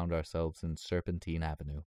we found ourselves in Serpentine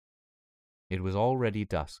Avenue. It was already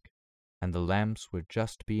dusk, and the lamps were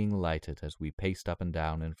just being lighted as we paced up and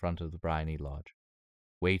down in front of the Bryony Lodge,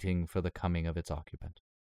 waiting for the coming of its occupant.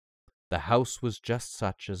 The house was just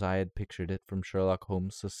such as I had pictured it from Sherlock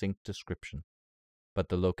Holmes' succinct description, but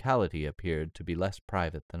the locality appeared to be less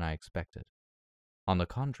private than I expected. On the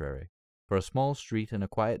contrary, for a small street in a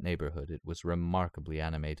quiet neighborhood, it was remarkably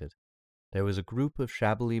animated. There was a group of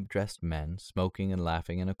shabbily dressed men smoking and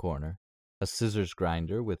laughing in a corner, a scissors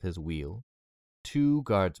grinder with his wheel, 2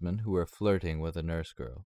 guardsmen who were flirting with a nurse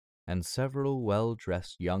girl, and several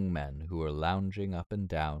well-dressed young men who were lounging up and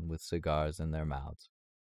down with cigars in their mouths.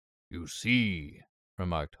 "You see,"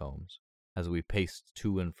 remarked Holmes, as we paced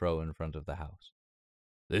to and fro in front of the house,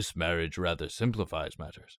 "this marriage rather simplifies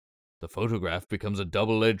matters. The photograph becomes a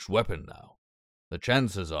double-edged weapon now. The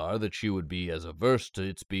chances are that she would be as averse to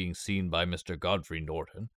its being seen by Mr. Godfrey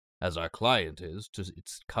Norton as our client is to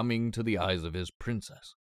its coming to the eyes of his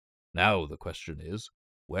princess. Now the question is,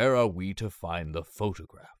 where are we to find the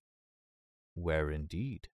photograph?" "Where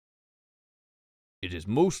indeed?" "It is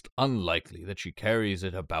most unlikely that she carries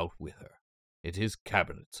it about with her. It is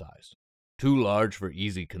cabinet-sized, too large for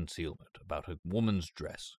easy concealment, about a woman's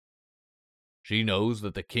dress. She knows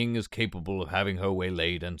that the king is capable of having her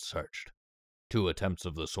waylaid and searched. 2 attempts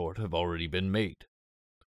of the sort have already been made.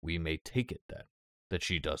 We may take it, then, that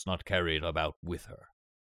she does not carry it about with her."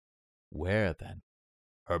 "Where, then?"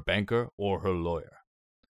 "Her banker or her lawyer.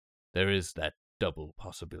 There is that double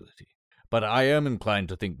possibility. But I am inclined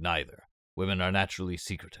to think neither. Women are naturally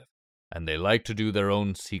secretive, and they like to do their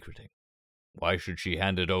own secreting. Why should she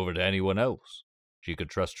hand it over to anyone else? She could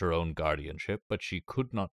trust her own guardianship, but she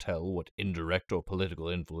could not tell what indirect or political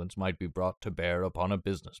influence might be brought to bear upon a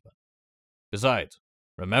businessman. Besides,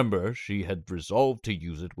 remember, she had resolved to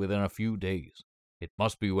use it within a few days. It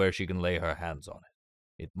must be where she can lay her hands on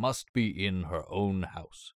it. It must be in her own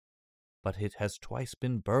house." "But it has twice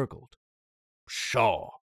been burgled."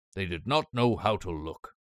 "Pshaw! They did not know how to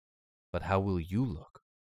look." "But how will you look?"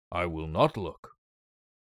 "I will not look."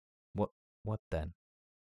 What then?"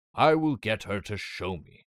 "I will get her to show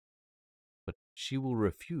me." "But she will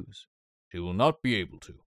refuse." "She will not be able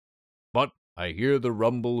to. But I hear the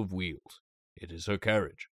rumble of wheels. It is her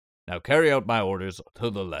carriage. Now carry out my orders to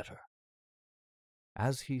the letter."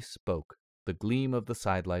 As he spoke, the gleam of the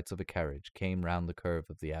sidelights of a carriage came round the curve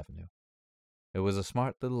of the avenue. It was a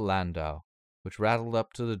smart little landau, which rattled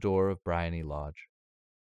up to the door of Bryony Lodge.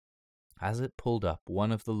 As it pulled up,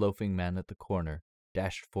 one of the loafing men at the corner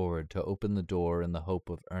dashed forward to open the door in the hope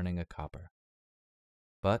of earning a copper,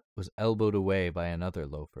 but was elbowed away by another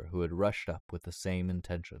loafer who had rushed up with the same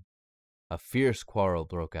intention. A fierce quarrel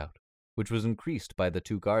broke out, which was increased by the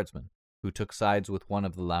two guardsmen, who took sides with one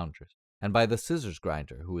of the loungers, and by the scissors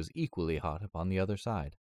grinder, who was equally hot upon the other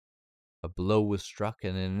side. A blow was struck,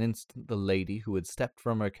 and in an instant the lady who had stepped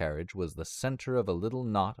from her carriage was the centre of a little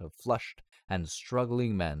knot of flushed and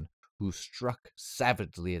struggling men, who struck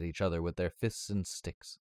savagely at each other with their fists and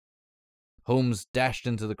sticks. Holmes dashed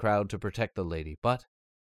into the crowd to protect the lady, but,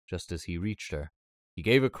 just as he reached her, he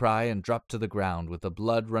gave a cry and dropped to the ground with the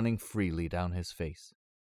blood running freely down his face.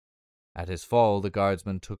 At his fall, the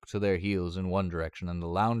guardsmen took to their heels in one direction and the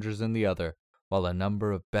loungers in the other, while a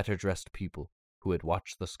number of better-dressed people, who had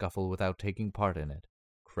watched the scuffle without taking part in it,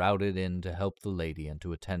 crowded in to help the lady and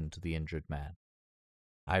to attend to the injured man.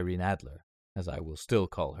 Irene Adler, as I will still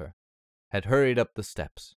call her, had hurried up the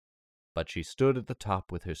steps, but she stood at the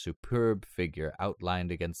top with her superb figure outlined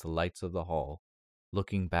against the lights of the hall,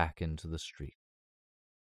 looking back into the street.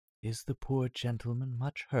 "Is the poor gentleman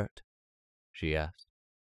much hurt?" she asked.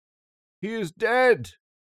 "He is dead!"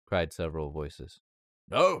 cried several voices.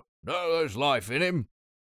 No, there's life in him,"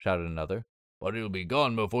 shouted another. "But he'll be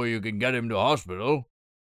gone before you can get him to hospital."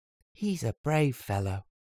 "He's a brave fellow,"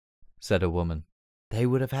 said a woman. "They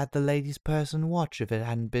would have had the lady's person watch if it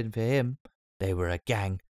hadn't been for him. They were a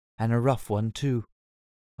gang, and a rough one, too.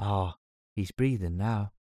 Ah, he's breathing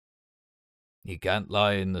now." "He can't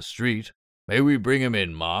lie in the street. May we bring him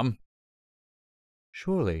in, Mom?"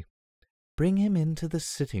 "Surely. Bring him into the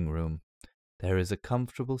sitting-room. There is a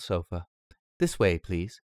comfortable sofa. This way,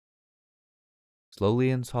 please."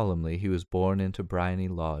 Slowly and solemnly he was borne into Bryony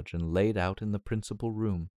Lodge and laid out in the principal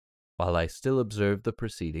room, while I still observed the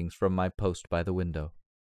proceedings from my post by the window.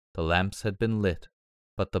 The lamps had been lit,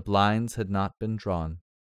 but the blinds had not been drawn,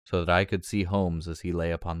 so that I could see Holmes as he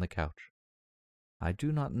lay upon the couch. I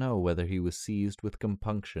do not know whether he was seized with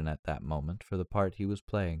compunction at that moment for the part he was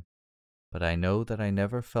playing, but I know that I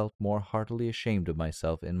never felt more heartily ashamed of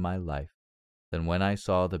myself in my life than when I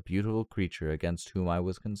saw the beautiful creature against whom I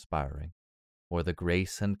was conspiring, or the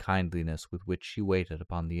grace and kindliness with which she waited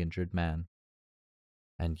upon the injured man.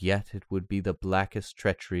 And yet it would be the blackest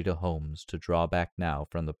treachery to Holmes to draw back now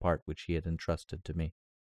from the part which he had entrusted to me.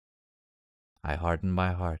 I hardened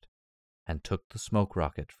my heart, and took the smoke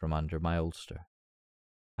rocket from under my ulster.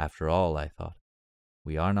 After all, I thought,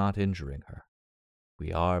 we are not injuring her.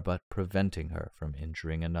 We are but preventing her from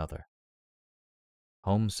injuring another.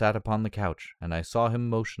 Holmes sat upon the couch, and I saw him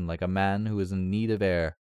motion like a man who is in need of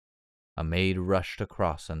air. A maid rushed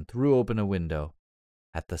across and threw open a window.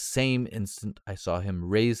 At the same instant I saw him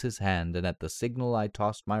raise his hand, and at the signal I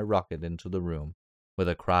tossed my rocket into the room, with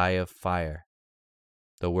a cry of fire.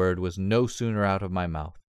 The word was no sooner out of my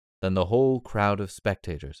mouth than the whole crowd of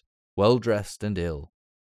spectators, well-dressed and ill,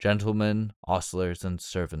 gentlemen, ostlers, and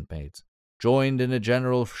servant-maids, joined in a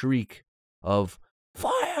general shriek of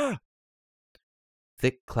 "Fire!"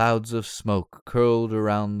 Thick clouds of smoke curled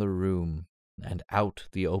around the room, and out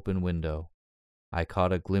the open window. I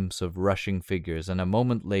caught a glimpse of rushing figures, and a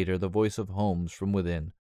moment later the voice of Holmes from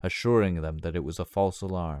within, assuring them that it was a false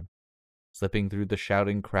alarm. Slipping through the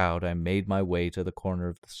shouting crowd, I made my way to the corner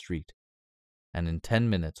of the street, and in 10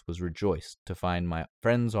 minutes was rejoiced to find my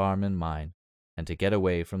friend's arm in mine, and to get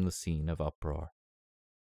away from the scene of uproar.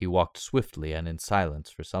 He walked swiftly and in silence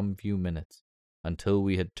for some few minutes, until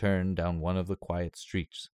we had turned down one of the quiet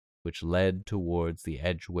streets which led towards the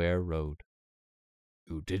Edgware Road.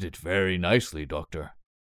 "You did it very nicely, Doctor,"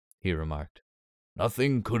 he remarked.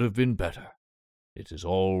 "Nothing could have been better. It is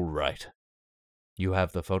all right." "You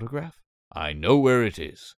have the photograph?" "I know where it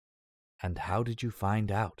is." "And how did you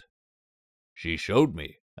find out?" "She showed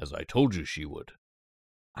me, as I told you she would."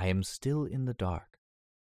 "I am still in the dark."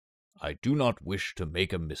 "I do not wish to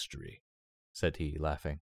make a mystery," said he,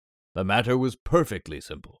 laughing. "The matter was perfectly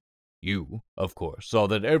simple. You, of course, saw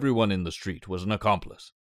that everyone in the street was an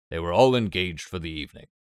accomplice. They were all engaged for the evening."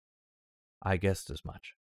 "I guessed as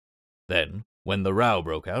much." "Then, when the row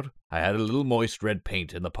broke out, I had a little moist red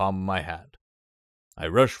paint in the palm of my hand. I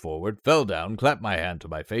rushed forward, fell down, clapped my hand to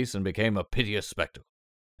my face, and became a piteous spectacle.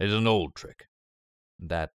 It is an old trick."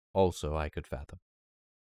 "That also I could fathom."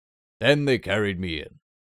 "Then they carried me in.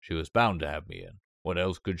 She was bound to have me in. What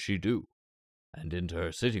else could she do? And into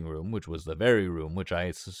her sitting-room, which was the very room which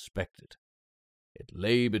I suspected. It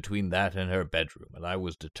lay between that and her bedroom, and I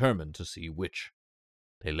was determined to see which.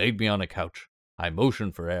 They laid me on a couch. I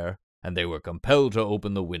motioned for air, and they were compelled to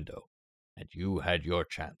open the window. And you had your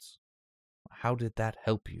chance. How did that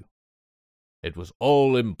help you? It was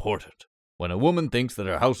all important. When a woman thinks that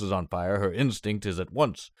her house is on fire, her instinct is at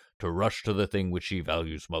once to rush to the thing which she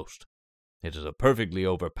values most. It is a perfectly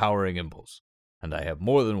overpowering impulse, and I have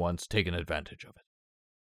more than once taken advantage of it.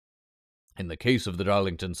 In the case of the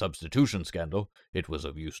Darlington substitution scandal, it was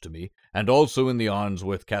of use to me, and also in the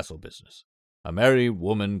Arnsworth Castle business. A married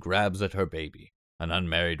woman grabs at her baby. An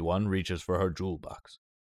unmarried one reaches for her jewel box.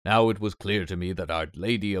 Now it was clear to me that our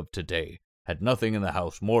lady of today had nothing in the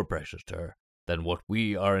house more precious to her than what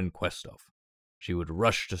we are in quest of. She would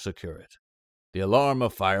rush to secure it. The alarm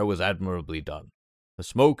of fire was admirably done. The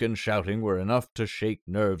smoke and shouting were enough to shake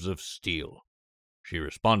nerves of steel. She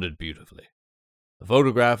responded beautifully. The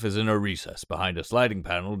photograph is in a recess behind a sliding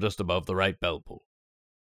panel just above the right bell pull.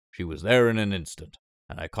 She was there in an instant,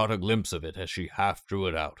 and I caught a glimpse of it as she half drew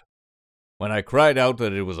it out. When I cried out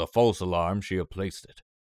that it was a false alarm, she replaced it,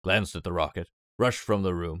 glanced at the rocket, rushed from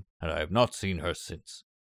the room, and I have not seen her since.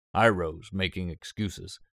 I rose, making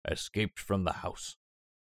excuses, escaped from the house.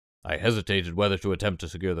 I hesitated whether to attempt to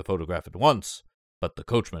secure the photograph at once, but the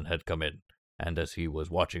coachman had come in, and as he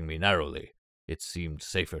was watching me narrowly, it seemed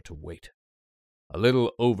safer to wait. A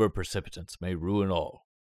little over-precipitance may ruin all.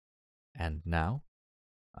 And now?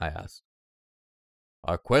 I asked.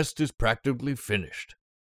 Our quest is practically finished.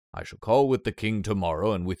 I shall call with the king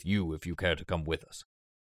tomorrow, and with you if you care to come with us.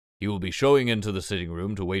 He will be showing into the sitting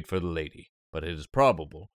room to wait for the lady, but it is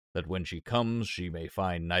probable that when she comes she may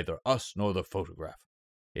find neither us nor the photograph.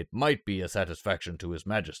 It might be a satisfaction to His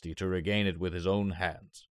Majesty to regain it with his own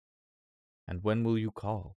hands. And when will you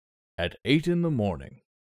call? At 8 in the morning.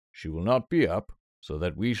 She will not be up, so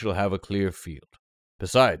that we shall have a clear field.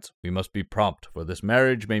 Besides, we must be prompt, for this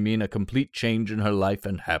marriage may mean a complete change in her life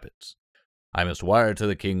and habits. I must wire to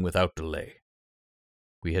the king without delay.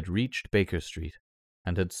 We had reached Baker Street,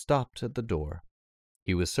 and had stopped at the door.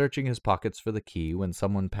 He was searching his pockets for the key when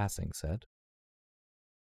someone passing said,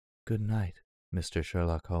 "Good night, Mr.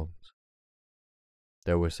 Sherlock Holmes."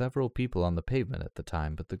 There were several people on the pavement at the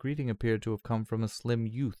time, but the greeting appeared to have come from a slim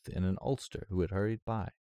youth in an ulster who had hurried by.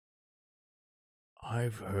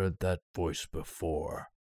 "I've heard that voice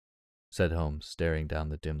before," said Holmes, staring down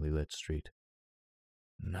the dimly lit street.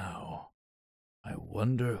 "Now, I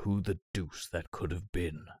wonder who the deuce that could have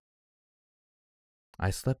been." I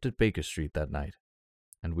slept at Baker Street that night,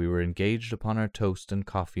 and we were engaged upon our toast and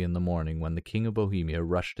coffee in the morning when the King of Bohemia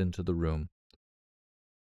rushed into the room.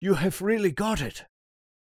 "You have really got it!"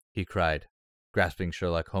 he cried, grasping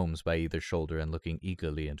Sherlock Holmes by either shoulder and looking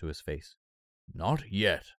eagerly into his face. "Not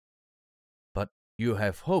yet." "But you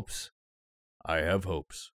have hopes?" "I have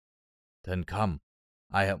hopes." "Then come.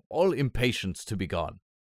 I am all impatience to be gone."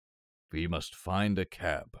 "We must find a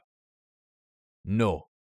cab." "No.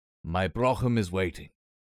 My brougham is waiting."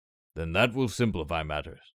 "Then that will simplify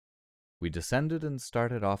matters." We descended and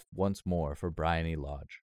started off once more for Briony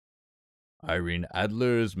Lodge. "Irene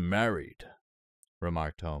Adler is married,"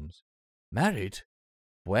 remarked Holmes. "Married?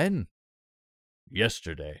 When?"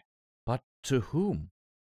 "Yesterday." "But to whom?"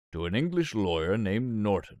 "To an English lawyer named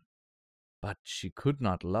Norton." "But she could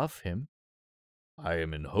not love him." "I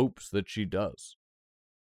am in hopes that she does."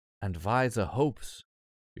 "And why the hopes?"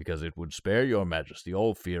 "Because it would spare your Majesty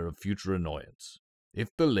all fear of future annoyance.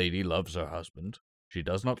 If the lady loves her husband, she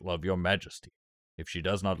does not love your Majesty. If she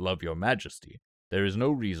does not love your Majesty, there is no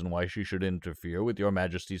reason why she should interfere with your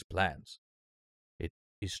Majesty's plans." "It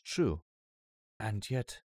is true. And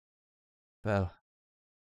yet, well,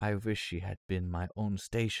 I wish she had been my own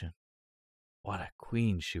station. What a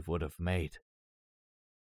queen she would have made."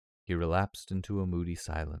 He relapsed into a moody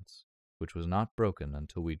silence, which was not broken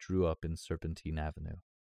until we drew up in Serpentine Avenue.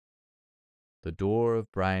 The door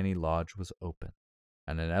of Briony Lodge was open,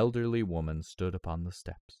 and an elderly woman stood upon the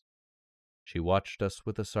steps. She watched us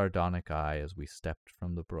with a sardonic eye as we stepped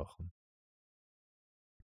from the brougham.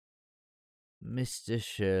 "Mr.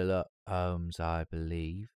 Sherlock Holmes, I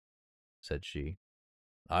believe," said she.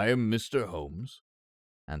 "I am Mr. Holmes,"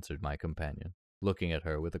 answered my companion, looking at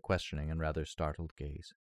her with a questioning and rather startled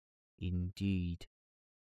gaze. "Indeed.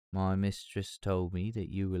 My mistress told me that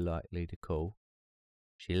you were likely to call.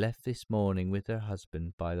 She left this morning with her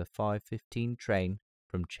husband by the 5:15 train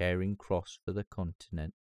from Charing Cross for the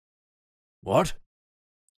Continent." "What?"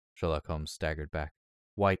 Sherlock Holmes staggered back,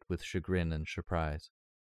 white with chagrin and surprise.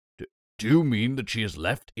 "Do you mean that she has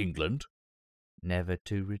left England?" "Never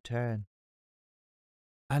to return."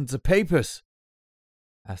 "And the papers?"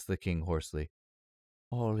 asked the king hoarsely.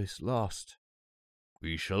 "All is lost."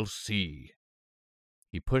 "We shall see."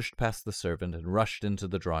 He pushed past the servant and rushed into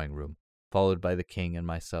the drawing-room, followed by the king and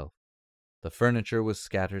myself. The furniture was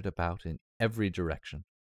scattered about in every direction,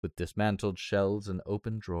 with dismantled shelves and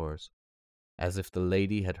open drawers, as if the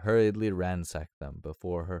lady had hurriedly ransacked them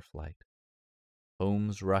before her flight.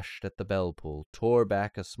 Holmes rushed at the bell-pull, tore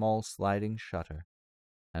back a small sliding shutter,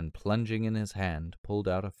 and plunging in his hand, pulled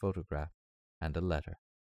out a photograph and a letter.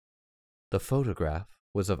 The photograph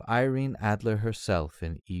was of Irene Adler herself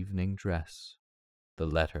in evening dress. The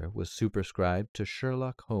letter was superscribed to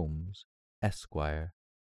Sherlock Holmes, Esquire,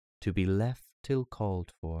 to be left till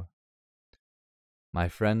called for. My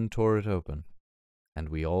friend tore it open, and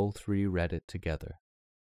we all three read it together.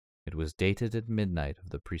 It was dated at midnight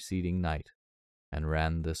of the preceding night, and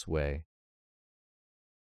ran this way.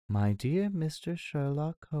 My dear Mr.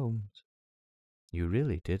 Sherlock Holmes, you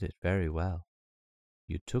really did it very well.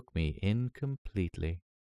 You took me in completely.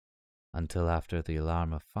 Until after the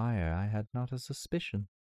alarm of fire I had not a suspicion.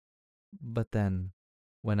 But then,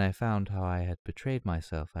 when I found how I had betrayed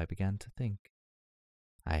myself, I began to think.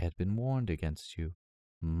 I had been warned against you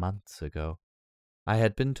months ago. I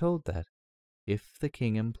had been told that, if the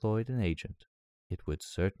king employed an agent, it would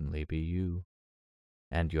certainly be you.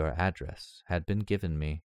 And your address had been given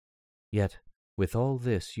me. Yet, with all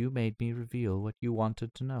this, you made me reveal what you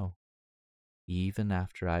wanted to know. Even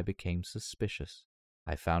after I became suspicious,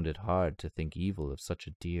 I found it hard to think evil of such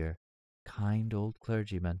a dear, kind old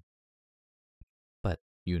clergyman. But,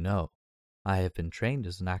 you know, I have been trained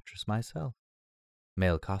as an actress myself.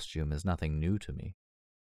 Male costume is nothing new to me.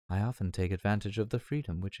 I often take advantage of the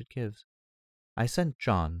freedom which it gives. I sent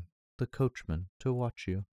John, the coachman, to watch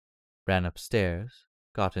you, ran upstairs,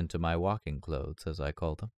 got into my walking clothes, as I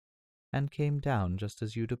call them, and came down just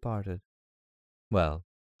as you departed. Well,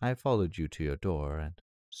 I followed you to your door, and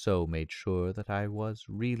so made sure that I was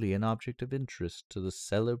really an object of interest to the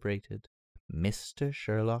celebrated Mr.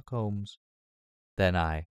 Sherlock Holmes. Then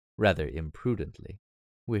I, rather imprudently,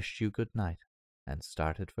 wished you good night, and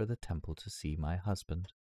started for the temple to see my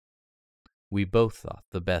husband. We both thought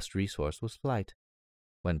the best resource was flight,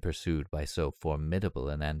 when pursued by so formidable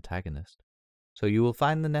an antagonist. So you will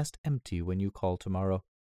find the nest empty when you call tomorrow.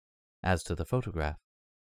 As to the photograph,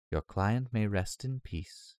 your client may rest in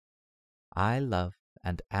peace. I love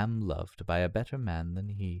and am loved by a better man than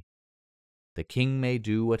he. The king may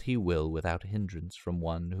do what he will without hindrance from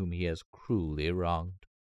one whom he has cruelly wronged.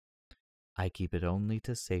 I keep it only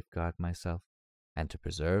to safeguard myself, and to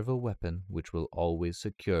preserve a weapon which will always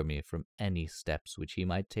secure me from any steps which he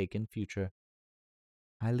might take in future.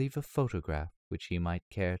 I leave a photograph which he might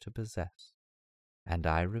care to possess, and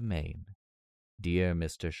I remain, dear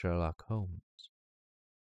Mr. Sherlock Holmes,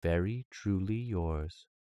 very truly yours,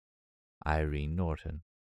 Irene Norton,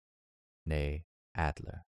 née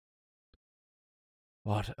Adler.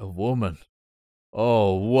 What a woman!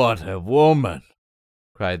 Oh, what a woman!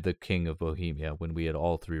 Cried the King of Bohemia when we had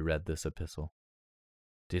all three read this epistle.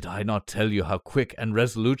 Did I not tell you how quick and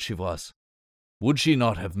resolute she was? Would she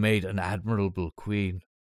not have made an admirable queen?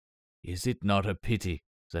 Is it not a pity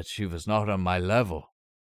that she was not on my level?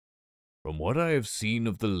 From what I have seen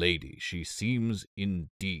of the lady, she seems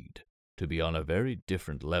indeed to be on a very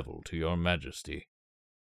different level to your majesty,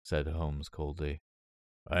 said Holmes coldly.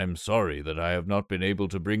 I am sorry that I have not been able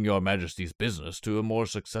to bring your majesty's business to a more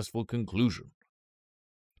successful conclusion.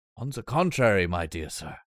 On the contrary, my dear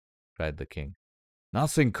sir, cried the king,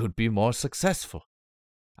 nothing could be more successful.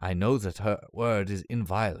 I know that her word is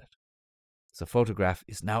inviolate. The photograph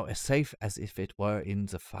is now as safe as if it were in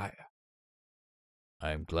the fire.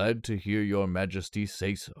 I am glad to hear your majesty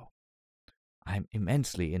say so. I am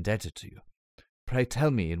immensely indebted to you. Pray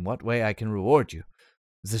tell me in what way I can reward you.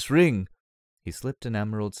 This ring— He slipped an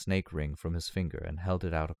emerald snake ring from his finger and held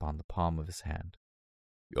it out upon the palm of his hand.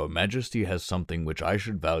 Your majesty has something which I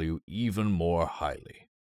should value even more highly,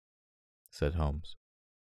 said Holmes.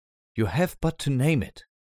 You have but to name it.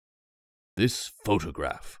 This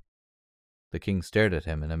photograph. The king stared at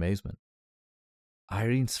him in amazement.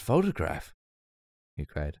 Irene's photograph? He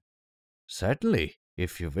cried. Certainly,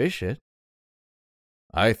 if you wish it.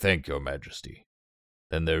 I thank your majesty.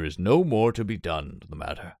 Then there is no more to be done in the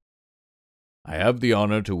matter. I have the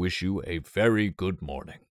honor to wish you a very good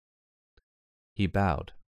morning. He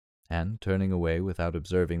bowed, and, turning away without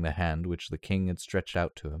observing the hand which the king had stretched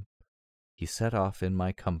out to him, he set off in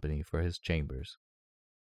my company for his chambers.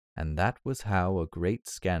 And that was how a great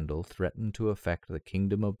scandal threatened to affect the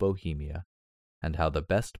kingdom of Bohemia, and how the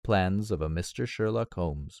best plans of a Mr. Sherlock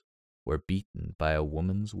Holmes were beaten by a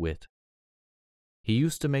woman's wit. He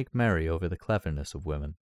used to make merry over the cleverness of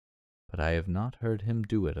women, but I have not heard him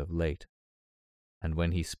do it of late. And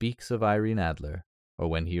when he speaks of Irene Adler, or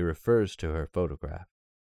when he refers to her photograph,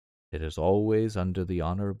 it is always under the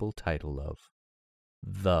honorable title of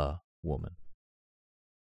the woman.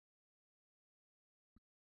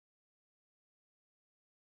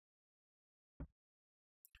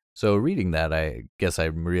 So reading that, I guess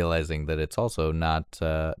I'm realizing that it's also not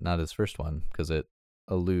his first one, because it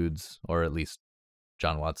alludes, or at least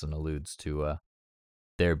John Watson alludes to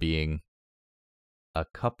there being a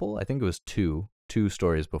couple. I think it was two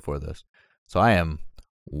stories before this. So I am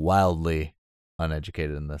wildly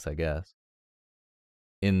uneducated in this, I guess.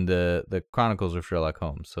 In the Chronicles of Sherlock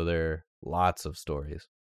Holmes, so there are lots of stories.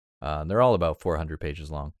 They're all about 400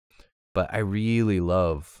 pages long. But I really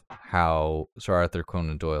love how Sir Arthur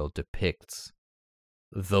Conan Doyle depicts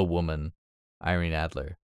the woman, Irene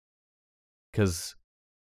Adler. Because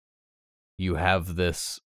you have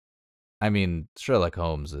this, I mean, Sherlock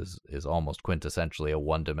Holmes is almost quintessentially a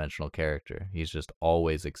one-dimensional character. He's just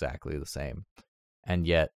always exactly the same. And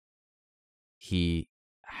yet, he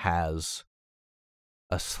has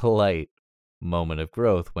a slight moment of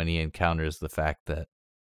growth when he encounters the fact that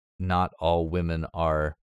not all women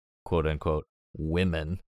are quote-unquote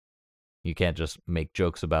women. You can't just make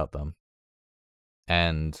jokes about them.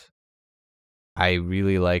 And I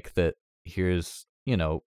really like that here's,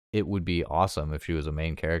 it would be awesome if she was a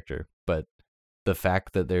main character, but the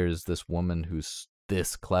fact that there's this woman who's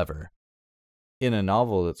this clever in a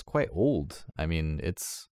novel that's quite old, I mean,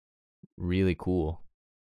 it's really cool.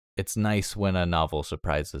 It's nice when a novel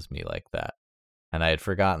surprises me like that. And I had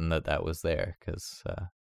forgotten that was there, because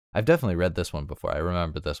I've definitely read this one before. I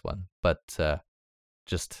remember this one, but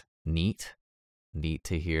just neat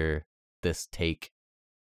to hear this take,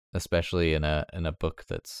 especially in a book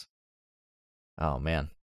that's, oh man,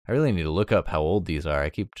 I really need to look up how old these are. I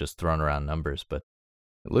keep just throwing around numbers, but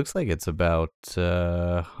it looks like it's about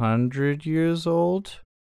 100 years old.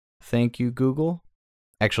 Thank you, Google.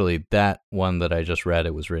 Actually, that one that I just read,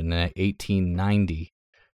 it was written in 1890.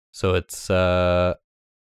 So it's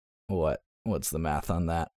what's the math on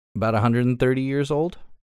that? About 130 years old.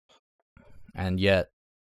 And yet,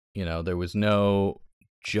 there was no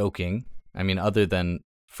joking. I mean, other than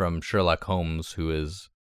from Sherlock Holmes, who is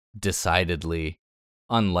decidedly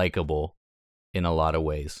unlikable in a lot of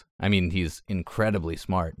ways. I mean, he's incredibly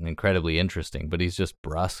smart and incredibly interesting, but he's just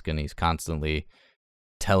brusque, and he's constantly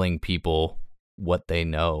telling people what they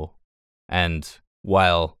know. And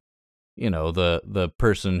while, the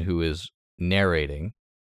person who is narrating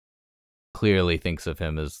clearly thinks of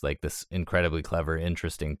him as like this incredibly clever,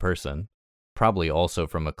 interesting person, probably also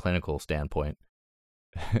from a clinical standpoint,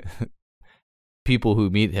 people who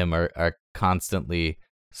meet him are constantly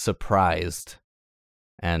surprised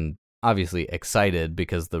and obviously excited,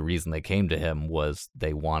 because the reason they came to him was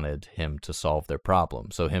they wanted him to solve their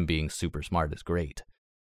problem. So him being super smart is great.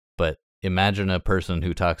 But imagine a person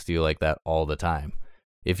who talks to you like that all the time.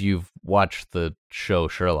 If you've watched the show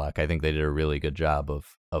Sherlock, I think they did a really good job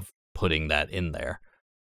of putting that in there.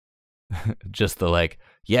 Just the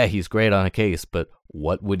yeah, he's great on a case, but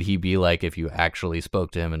what would he be like if you actually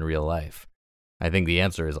spoke to him in real life? I think the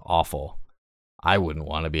answer is awful. I wouldn't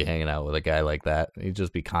want to be hanging out with a guy like that. He'd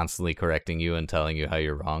just be constantly correcting you and telling you how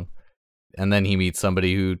you're wrong. And then he meets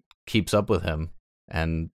somebody who keeps up with him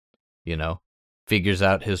and, figures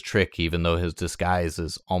out his trick, even though his disguise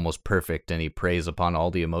is almost perfect and he preys upon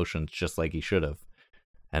all the emotions just like he should have.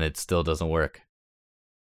 And it still doesn't work.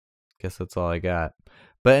 Guess that's all I got.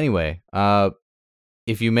 But anyway,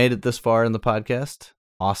 if you made it this far in the podcast,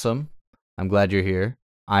 awesome. I'm glad you're here.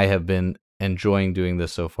 I have been enjoying doing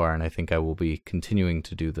this so far, and I think I will be continuing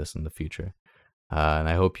to do this in the future. And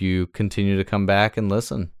I hope you continue to come back and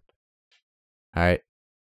listen. All right.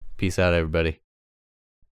 Peace out, everybody.